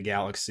in the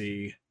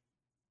galaxy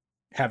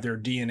have their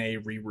DNA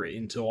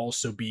rewritten to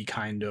also be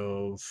kind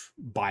of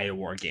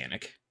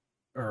bioorganic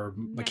or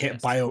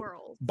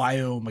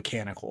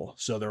biomechanical.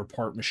 So they're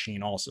part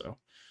machine also.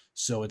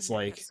 So it's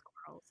like,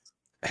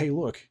 hey,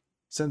 look,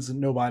 since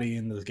nobody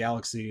in this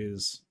galaxy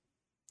is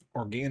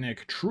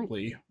organic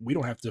truly, we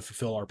don't have to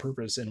fulfill our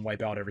purpose and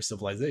wipe out every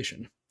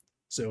civilization.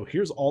 So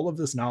here's all of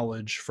this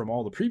knowledge from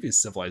all the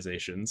previous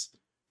civilizations.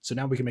 So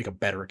now we can make a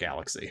better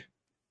galaxy.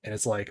 And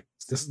it's like,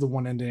 this is the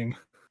one ending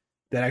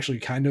that actually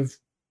kind of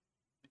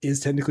is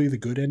technically the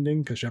good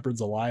ending, because Shepard's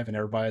alive and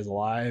everybody's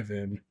alive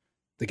and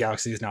the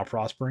galaxy is now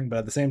prospering. But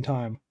at the same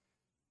time,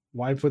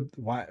 why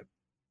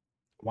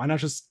not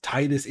just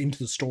tie this into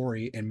the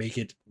story and make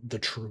it the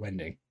true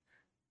ending?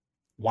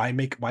 Why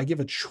give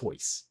a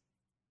choice?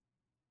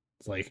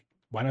 It's like,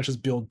 why not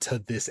just build to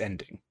this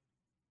ending?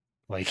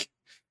 Like,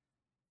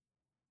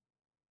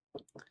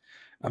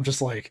 I'm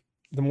just like,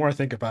 the more I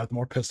think about it, the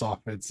more pissed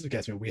off it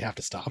gets me. We have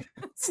to stop.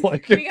 It's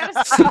like, we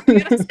gotta stop. We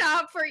gotta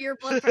stop for your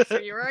blood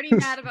pressure. You're already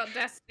mad about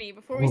Destiny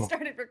before we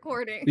started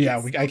recording.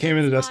 Yeah, I came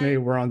into Destiny.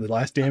 We're on the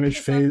last damage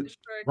phase.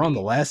 We're on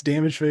the last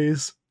damage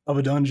phase of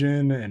a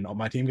dungeon, and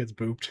my team gets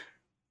booped.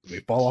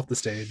 We fall off the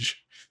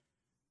stage,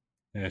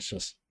 and it's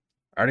just,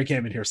 I already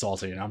came in here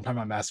salty, and I'm talking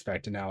about Mass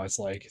Effect, and now it's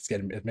like it's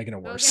making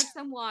it worse. Go get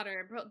some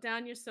water, put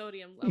down your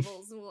sodium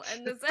levels, and we'll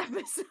end this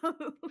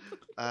episode.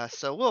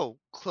 So we'll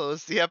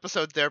close the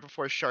episode there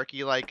before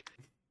Sharky like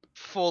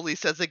fully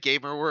says a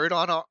gamer word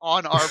on our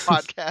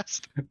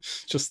podcast.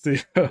 Just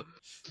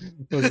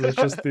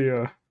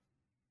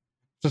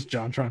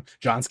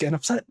John's getting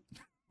upset.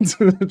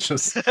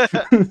 Just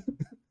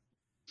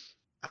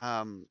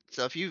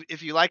so if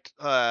you liked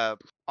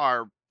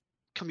our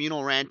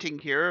communal ranting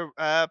here,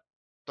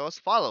 those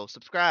follow,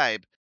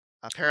 subscribe.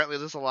 Apparently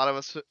there's a lot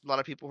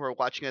of people who are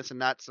watching us and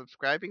not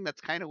subscribing. That's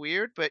kind of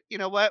weird, but you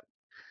know what?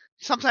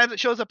 Sometimes it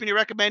shows up in your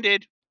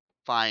recommended.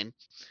 Fine.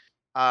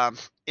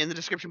 In the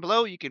description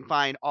below, you can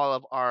find all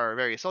of our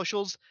various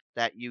socials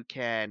that you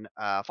can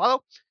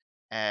follow.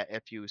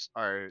 If you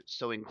are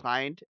so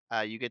inclined,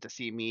 you get to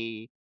see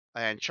me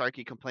and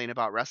Sharky complain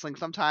about wrestling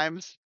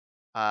sometimes.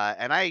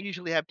 And I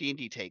usually have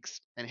D&D takes,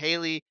 and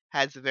Haley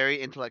has very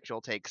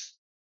intellectual takes,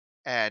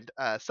 and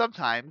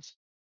sometimes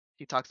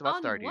he talks about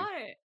On Stardew.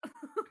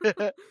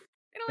 what?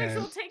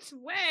 Intellectual And- takes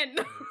when?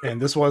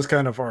 And this was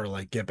kind of our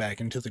like get back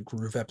into the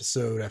groove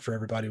episode after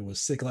everybody was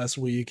sick last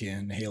week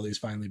and Haley's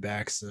finally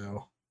back,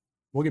 so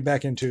we'll get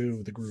back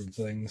into the groove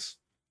things.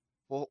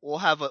 We'll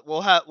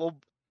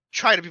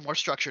try to be more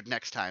structured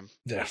next time.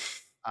 Yeah.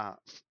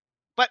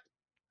 But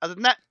other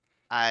than that,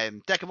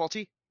 I'm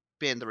Decavolty,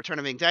 been the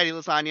returning Daddy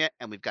Lasagna,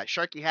 and we've got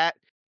Sharky Hat,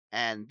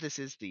 and this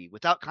is the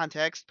Without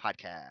Context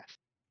podcast.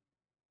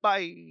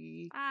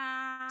 Bye.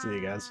 Bye. See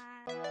you guys.